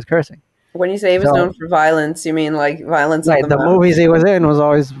movies is always cursing. When you say he was known for violence, you mean like violence? Right, the movies he was in was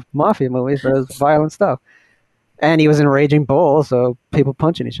always mafia movies, but it was violent stuff. And he was in Raging Bull, so people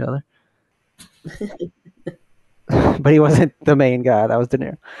punching each other. But he wasn't the main guy. That was De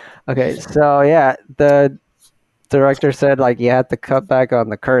Niro. Okay, so yeah, the director said like you had to cut back on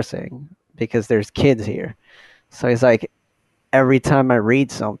the cursing because there's kids here. So he's like, every time I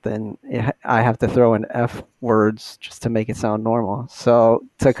read something, I have to throw in F words just to make it sound normal. So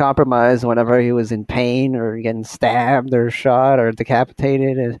to compromise, whenever he was in pain or getting stabbed or shot or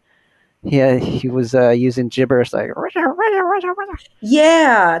decapitated, he was using gibberish like.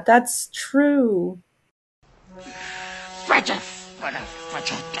 Yeah, that's true. I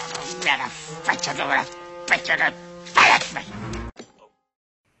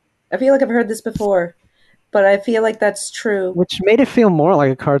feel like I've heard this before, but I feel like that's true. Which made it feel more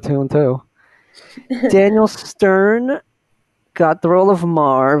like a cartoon, too. Daniel Stern got the role of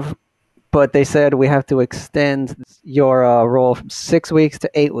Marv, but they said we have to extend your role from 6 weeks to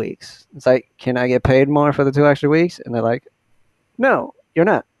 8 weeks. It's like, can I get paid more for the 2 extra weeks? And they're like, no, you're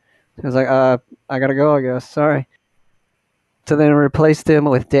not. I was like, I gotta go, I guess. Sorry. So then replaced him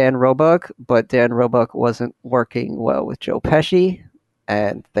with Dan Roebuck, but Dan Roebuck wasn't working well with Joe Pesci,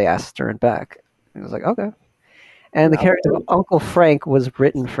 and they asked Stern back. And I was like, okay. And the character of Uncle Frank was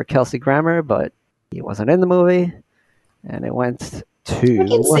written for Kelsey Grammer, but he wasn't in the movie, and it went to... I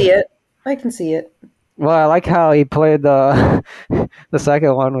can see it. I can see it. Well, I like how he played the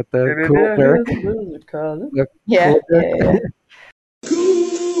second one with the cool jerk. Yeah, yeah.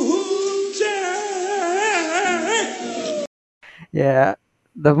 Yeah,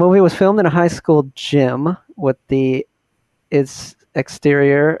 the movie was filmed in a high school gym with its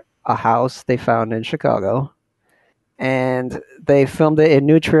exterior a house they found in Chicago, and they filmed it in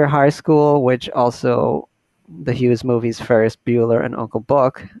New Trier High School, which also the Hughes movies Ferris Bueller and Uncle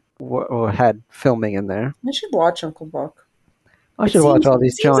Buck had filming in there. I should watch Uncle Buck. I should watch all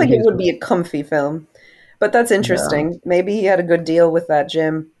these. It seems like it would be a comfy film, but that's interesting. Yeah. Maybe he had a good deal with that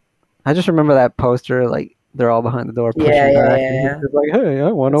gym. I just remember that poster, like. They're all behind the door pushing back. Yeah. It's like, hey, I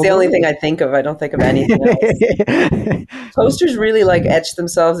want to. It's the only thing I think of. I don't think of anything else. Posters really like etch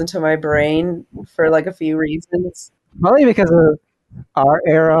themselves into my brain for like a few reasons. Probably because of our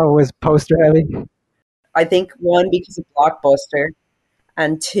era was poster heavy. I think one because of Blockbuster,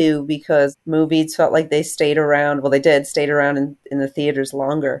 and 2 because movies felt like they stayed around. Well, they did stayed around in the theaters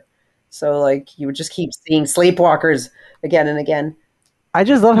longer. So like you would just keep seeing Sleepwalkers again and again. I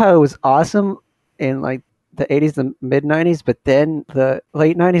just love how it was awesome in like the 80s, the mid 90s, but then the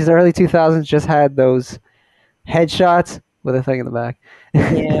late 90s, the early 2000s just had those headshots with a thing in the back.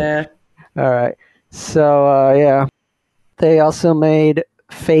 Yeah. All right. So, yeah. They also made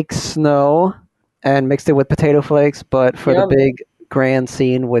fake snow and mixed it with potato flakes, but for the big grand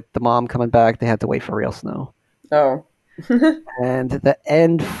scene with the mom coming back, they had to wait for real snow. Oh. And the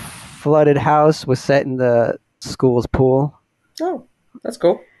end flooded house was set in the school's pool. Oh, that's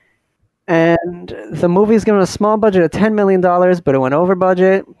cool. And the movie is given a small budget of $10 million, but it went over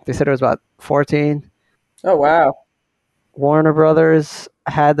budget. They said it was about 14. Oh, wow. Warner Brothers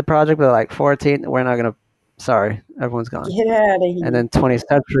had the project, but like 14. We're not going to. Sorry, everyone's gone. Get out of here. And then 20th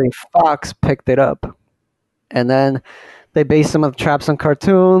Century Fox picked it up. And then they based some of the traps on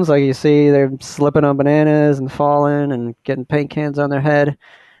cartoons. Like you see, they're slipping on bananas and falling and getting paint cans on their head.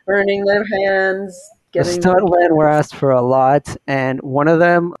 Burning their hands. The stuntmen were asked for a lot. And one of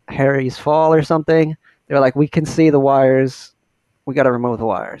them, Harry's fall or something, they were like, we can see the wires. We got to remove the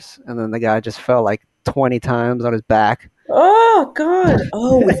wires. And then the guy just fell like 20 times on his back. Oh, God.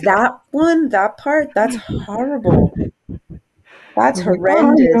 Oh, that one? That part? That's horrible. That's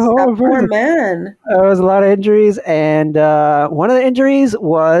horrendous. That poor man. There was a lot of injuries, and one of the injuries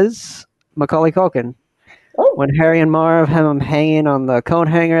was Macaulay Culkin. Oh. When Harry and Marv have him hanging on the coat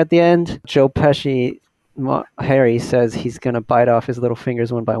hanger at the end, Joe Pesci, Harry says he's going to bite off his little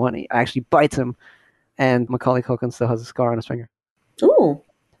fingers one by one. He actually bites him, and Macaulay Culkin still has a scar on his finger. Ooh.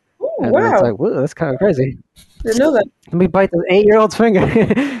 And wow. it's like, whoa, that's kind of crazy. Didn't know that. Let me bite this 8-year-old's finger.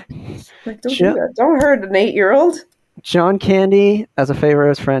 Like, don't do that. Don't hurt an 8-year-old. John Candy, as a favor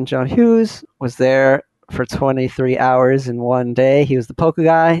of his friend John Hughes, was there for 23 hours in one day. He was the polka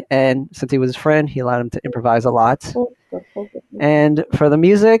guy, and since he was his friend, he allowed him to improvise a lot. And for the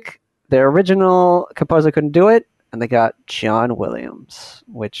music, their original composer couldn't do it, and they got John Williams,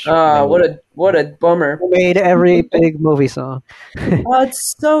 which what a bummer. Made every big movie song. Oh,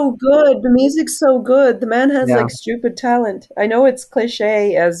 it's so good. The music's so good. The man has like stupid talent. I know it's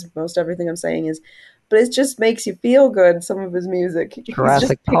cliche, as most everything I'm saying is, but it just makes you feel good. Some of his music,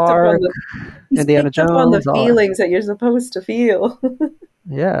 Jurassic Park, Indiana Jones, on the feelings that you're supposed to feel.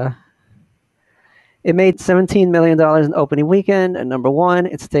 Yeah. It made $17 million in opening weekend at number 1.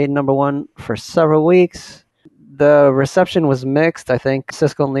 It stayed number 1 for several weeks. The reception was mixed. I think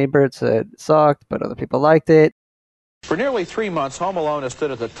Siskel and Ebert said it sucked, but other people liked it. For nearly 3 months, Home Alone has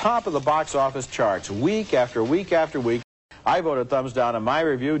stood at the top of the box office charts week after week after week. I voted thumbs down on my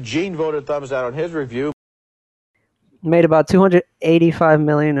review. Gene voted thumbs down on his review. Made about $285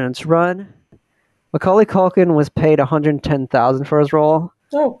 million in its run. Macaulay Culkin was paid $110,000 for his role.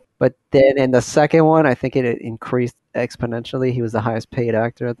 Oh. But then in the second one, I think it increased exponentially. He was the highest paid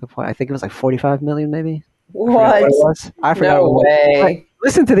actor at the point. I think it was like $45 million, maybe. What? I forgot No what it was. way.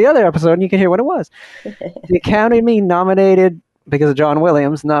 Listen to the other episode and you can hear what it was. The Academy nominated, because of John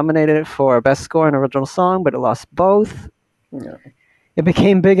Williams, nominated it for Best Score and Original Song, but it lost both. No. It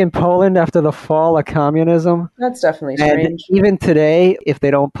became big in Poland after the fall of communism. That's definitely And strange. even today, if they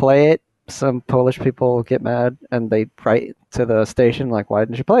don't play it, some Polish people get mad and they write to the station like, why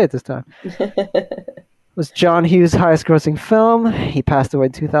didn't you play it this time? It was John Hughes' highest grossing film. He passed away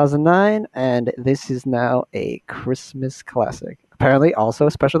in 2009, and this is now a Christmas classic. Apparently also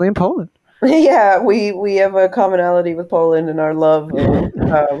especially in Poland. Yeah, we have a commonality with Poland in our love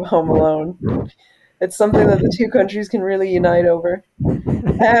of Home Alone. It's something that the two countries can really unite over.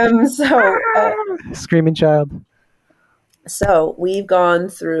 Screaming child. So we've gone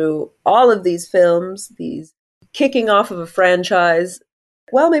through all of these films, these kicking off of a franchise.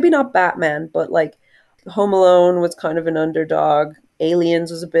 Well, maybe not Batman, but like Home Alone was kind of an underdog. Aliens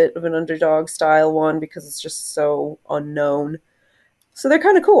was a bit of an underdog style one because it's just so unknown. So they're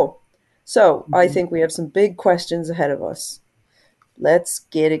kind of cool. So I think we have some big questions ahead of us. Let's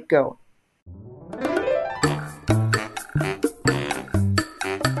get it going.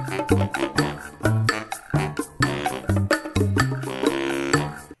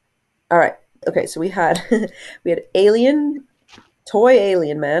 All right. Okay, so we had Alien, Toy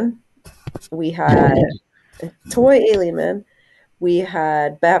Alien Man. We had Toy Alien Man. We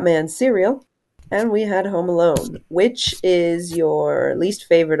had Batman Serial, and we had Home Alone. Which is your least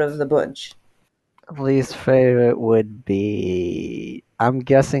favorite of the bunch? Least favorite would be, I'm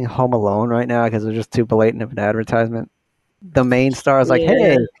guessing Home Alone right now because it's just too blatant of an advertisement. The main star is like,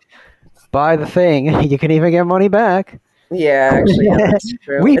 hey, buy the thing. You can even get money back. Yeah, actually, that's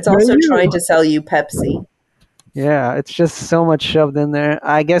true. It's also trying to sell you Pepsi. Yeah, it's just so much shoved in there.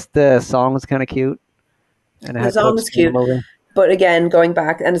 I guess the song was kind of cute, and it The had song clips is from the cute, movie. but again, going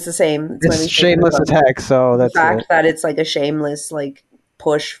back, and it's the same. It's my It's least favorite as shameless well. attack, so The that's fact it. that it's like a shameless like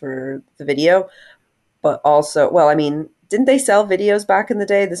push for the video, but also, well, I mean, didn't they sell videos back in the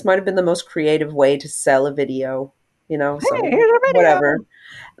day? This might have been the most creative way to sell a video, Hey, so here's a video. whatever.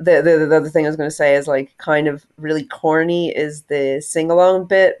 The other thing I was going to say is like kind of really corny is the sing along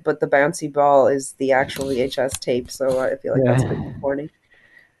bit, but the bouncy ball is the actual VHS tape. So I feel like that's a bit Yeah. too corny.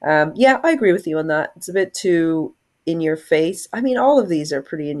 Yeah, I agree with you on that. It's a bit too in your face. I mean, all of these are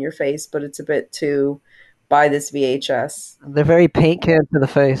pretty in your face, but it's a bit too buy this VHS. They're very paint can to the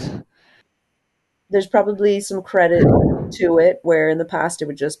face. There's probably some credit to it where in the past it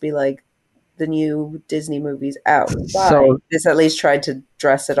would just be like the new Disney movies out. Bye. So This at least tried to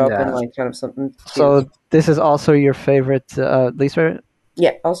dress it up in yeah. like kind of something cute. So this is also your favorite, least favorite?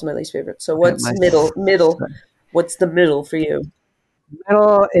 Yeah, also my least favorite. So Okay, what's my middle? What's the middle for you?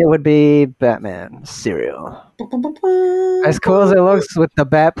 middle, it would be Batman cereal. As cool as it looks with the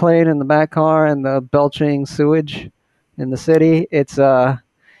bat plane in the back car and the belching sewage in the city, it's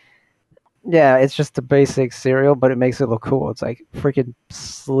yeah, it's just a basic cereal, but it makes it look cool. It's like freaking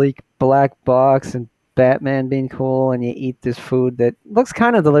sleek black box and Batman being cool, and you eat this food that looks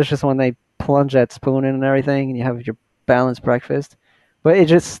kind of delicious when they plunge that spoon in and everything, and you have your balanced breakfast. But it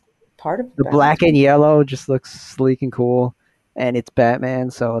just Part of the Batman. black and yellow just looks sleek and cool, and it's Batman,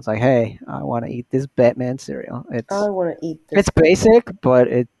 so it's like, hey, I want to eat this Batman cereal. I want to eat this. It's basic, but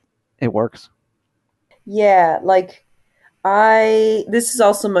it works. Yeah, like this is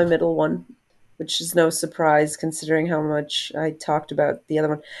also my middle one, which is no surprise considering how much I talked about the other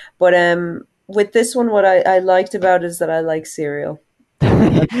one. But with this one, what I liked about it is that I like cereal.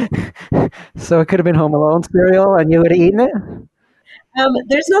 So it could have been Home Alone cereal, and you would have eaten it.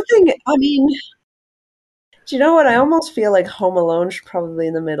 There's nothing. I mean, do you know what? I almost feel like Home Alone should probably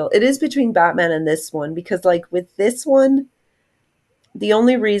in the middle. It is between Batman and this one because, like, with this one, the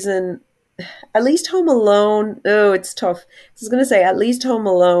only reason, at least Home Alone. Oh, it's tough. I was gonna say at least Home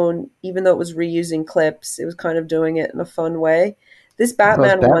Alone, even though it was reusing clips, it was kind of doing it in a fun way. This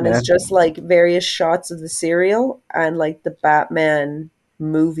Batman one is Batman. just like various shots of the cereal and like the Batman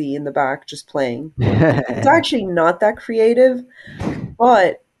movie in the back just playing. It's actually not that creative,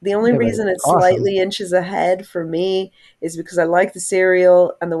 but the only Yeah, but reason it's it's awesome. slightly inches ahead for me is because I like the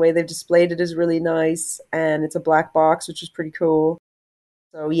cereal and the way they've displayed it is really nice, and it's a black box, which is pretty cool.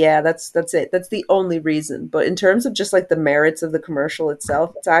 So yeah, that's it. That's the only reason. But in terms of just like the merits of the commercial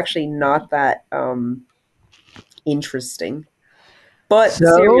itself, it's actually not that interesting. But the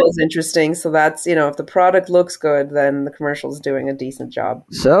So- cereal is interesting, so that's, if the product looks good, then the commercial is doing a decent job.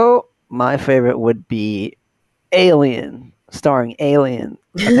 So my favorite would be Alien, starring Alien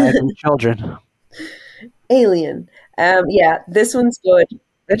attacking children. Alien. Yeah, this one's good.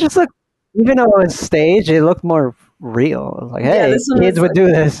 It just looked, even though it was staged, it looked more real. I was like, Yeah, hey, this one kids was would do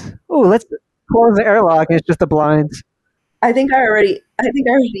this. Ooh, let's close the airlock. It's just the blinds. I think I already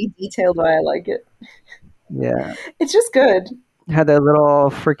detailed why I like it. Yeah, It's just good. had that little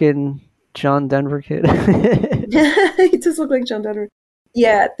freaking John Denver kid. He does look like John Denver.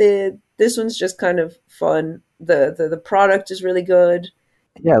 Yeah, this one's just kind of fun. The product is really good.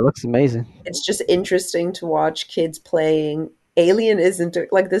 Yeah, it looks amazing. It's just interesting to watch kids playing. Alien isn't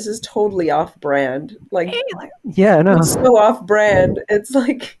like, this is totally off brand. Like, Yeah, I know. it's so off brand. It's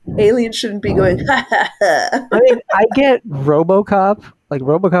like Alien shouldn't be going. Ha, ha, ha. I mean, I get RoboCop. Like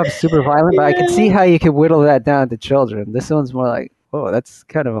RoboCop's super violent, but I can see how you could whittle that down to children. This one's more like, oh, that's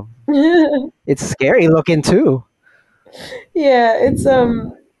kind of it's scary looking too. Yeah,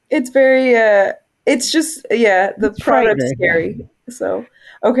 it's very it's just, yeah, the product's frightening. scary. So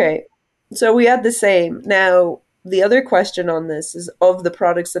okay. So we had the same. Now the other question on this is, of the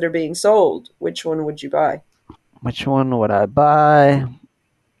products that are being sold, which one would you buy? Which one would I buy?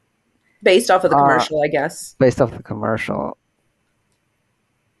 Based off of the commercial, I guess. Based off the commercial.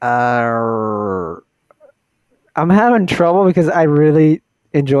 I'm having trouble because I really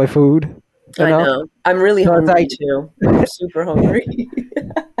enjoy food. I know. I'm really So it's hungry like- too. I'm super hungry.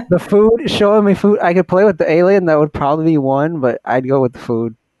 The food, showing me food. I could play with the Alien. That would probably be one, but I'd go with the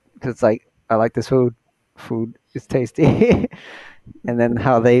food because it's like, I like this food. Food is tasty. And then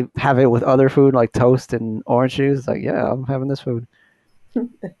how they have it with other food like toast and orange juice. Like, yeah, I'm having this food.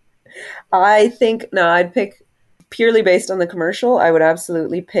 I think, no, I'd pick, purely based on the commercial, I would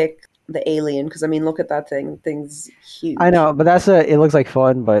absolutely pick the Alien, because I mean, look at that thing. Thing's huge. I know, but it looks like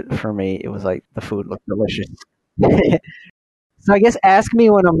fun, but for me, it was like the food looked delicious. So I guess ask me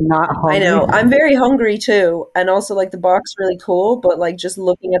when I'm not hungry. I know. I'm very hungry too. And also, like, the box really cool, but like just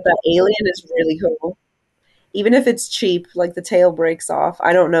looking at that Alien is really cool. even if it's cheap, like the tail breaks off.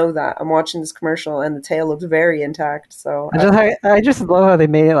 I don't know that. I'm watching this commercial and the tail looks very intact. So I just love how they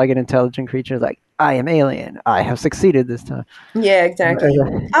made it like an intelligent creature. Like, I am alien. I have succeeded this time. yeah, exactly.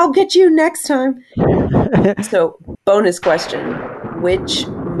 I'll get you next time. So, bonus question: which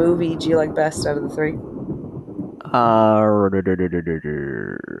movie do you like best out of the three?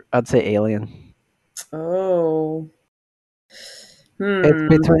 I'd say Alien. Oh, It's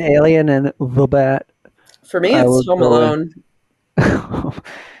between Alien and The Bat. For me, it's Home Alone.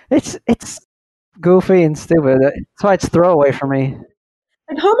 It's goofy and stupid. That's why it's throwaway for me.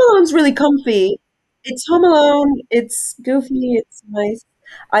 And Home Alone's really comfy. It's Home Alone. It's goofy. It's nice.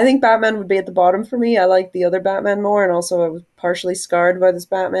 I think Batman would be at the bottom for me. I like the other Batman more, and also I was partially scarred by this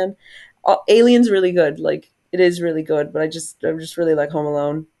Batman. Alien's really good. Like, it is really good, but I just really like Home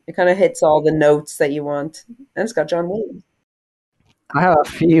Alone. It kind of hits all the notes that you want, and it's got John Williams. I have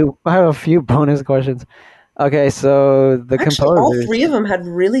a few bonus questions. Okay, so the Actually, composers. all three of them had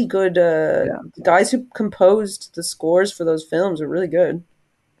really good. Guys who composed the scores for those films were really good.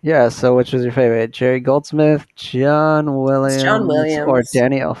 Yeah, so which was your favorite? Jerry Goldsmith, John Williams, or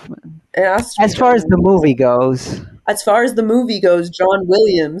Danny Elfman? As far as the movie goes. As far as the movie goes, John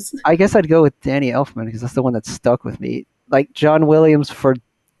Williams. I guess I'd go with Danny Elfman because that's the one that stuck with me. Like John Williams for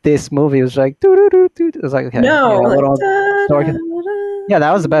this movie was like doo doo doo doo. It was like okay, no, yeah,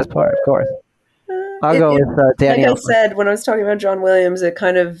 that was the best part, of course. I'll go with Danny Elfman. Like I said, when I was talking about John Williams, it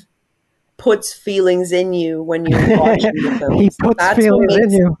kind of puts feelings in you when you're watching the film. He puts feelings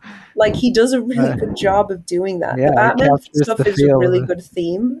in you. Like, he does a really good job of doing that. Yeah, the Batman captures stuff the is a feel really of it. good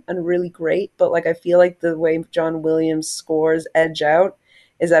theme and really great, but like I feel like the way John Williams scores Edge Out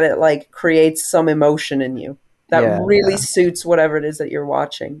is that it like creates some emotion in you that really suits whatever it is that you're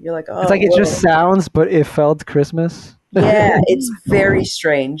watching. You're like, oh, It's like it just sounds, but it felt Christmas. yeah, it's very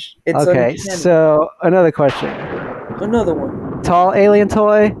strange. It's Okay, uncanny. so another question. Another one. Tall alien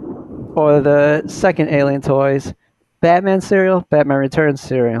toy or the second Alien Toys? Batman cereal, Batman Returns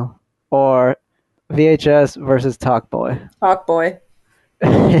cereal, or VHS versus Talk Boy? Talk Boy.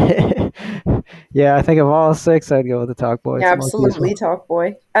 Yeah, I think of all six, I'd go with the Talk Boy. It's the most Absolutely useful. Talk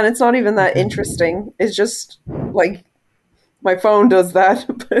Boy. And it's not even that interesting. It's just like my phone does that,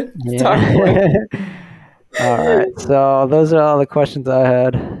 but it's Talk Boy. All right, so those are all the questions I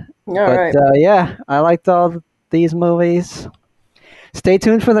had. All right. Yeah, I liked all these movies. Stay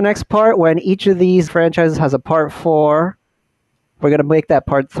tuned for the next part when each of these franchises has a part 4. We're going to make that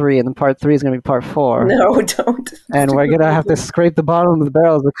part 3, and then part 3 is going to be part 4. No, don't. And we're going to have to scrape the bottom of the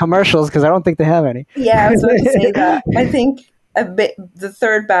barrels with commercials because I don't think they have any. Yeah, I was about to say that. I think the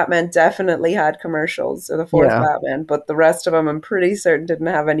third Batman definitely had commercials, or the fourth Batman, but the rest of them I'm pretty certain didn't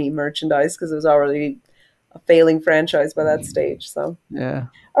have any merchandise because it was already a failing franchise by that stage. So Yeah.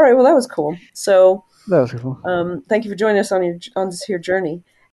 all right, well, that was cool. So That was cool. thank you for joining us on this here journey.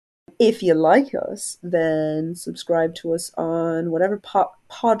 If you like us, then subscribe to us on whatever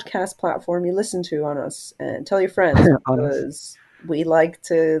podcast platform you listen to on us, and tell your friends because we like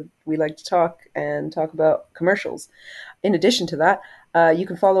to talk about commercials. In addition to that, you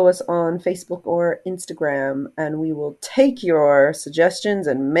can follow us on Facebook or Instagram, and we will take your suggestions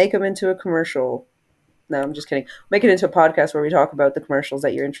and make them into a commercial. No, I'm just kidding. Make it into a podcast where we talk about the commercials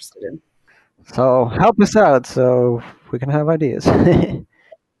that you're interested in. So help us out so we can have ideas.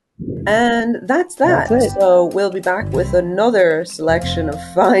 And that's that. That's it. So we'll be back with another selection of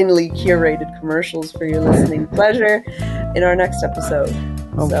finely curated commercials for your listening pleasure in our next episode.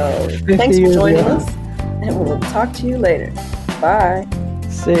 So 50 thanks for years joining ago. us, and we'll talk to you later. Bye.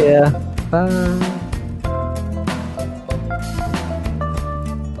 See ya. Bye.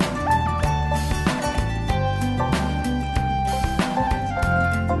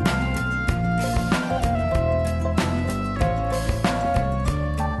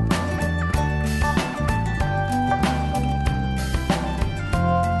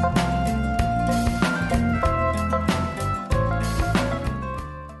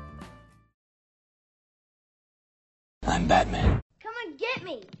 I'm Batman. Come and get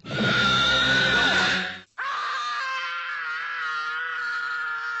me.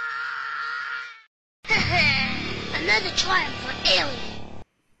 Another triumph for Alien.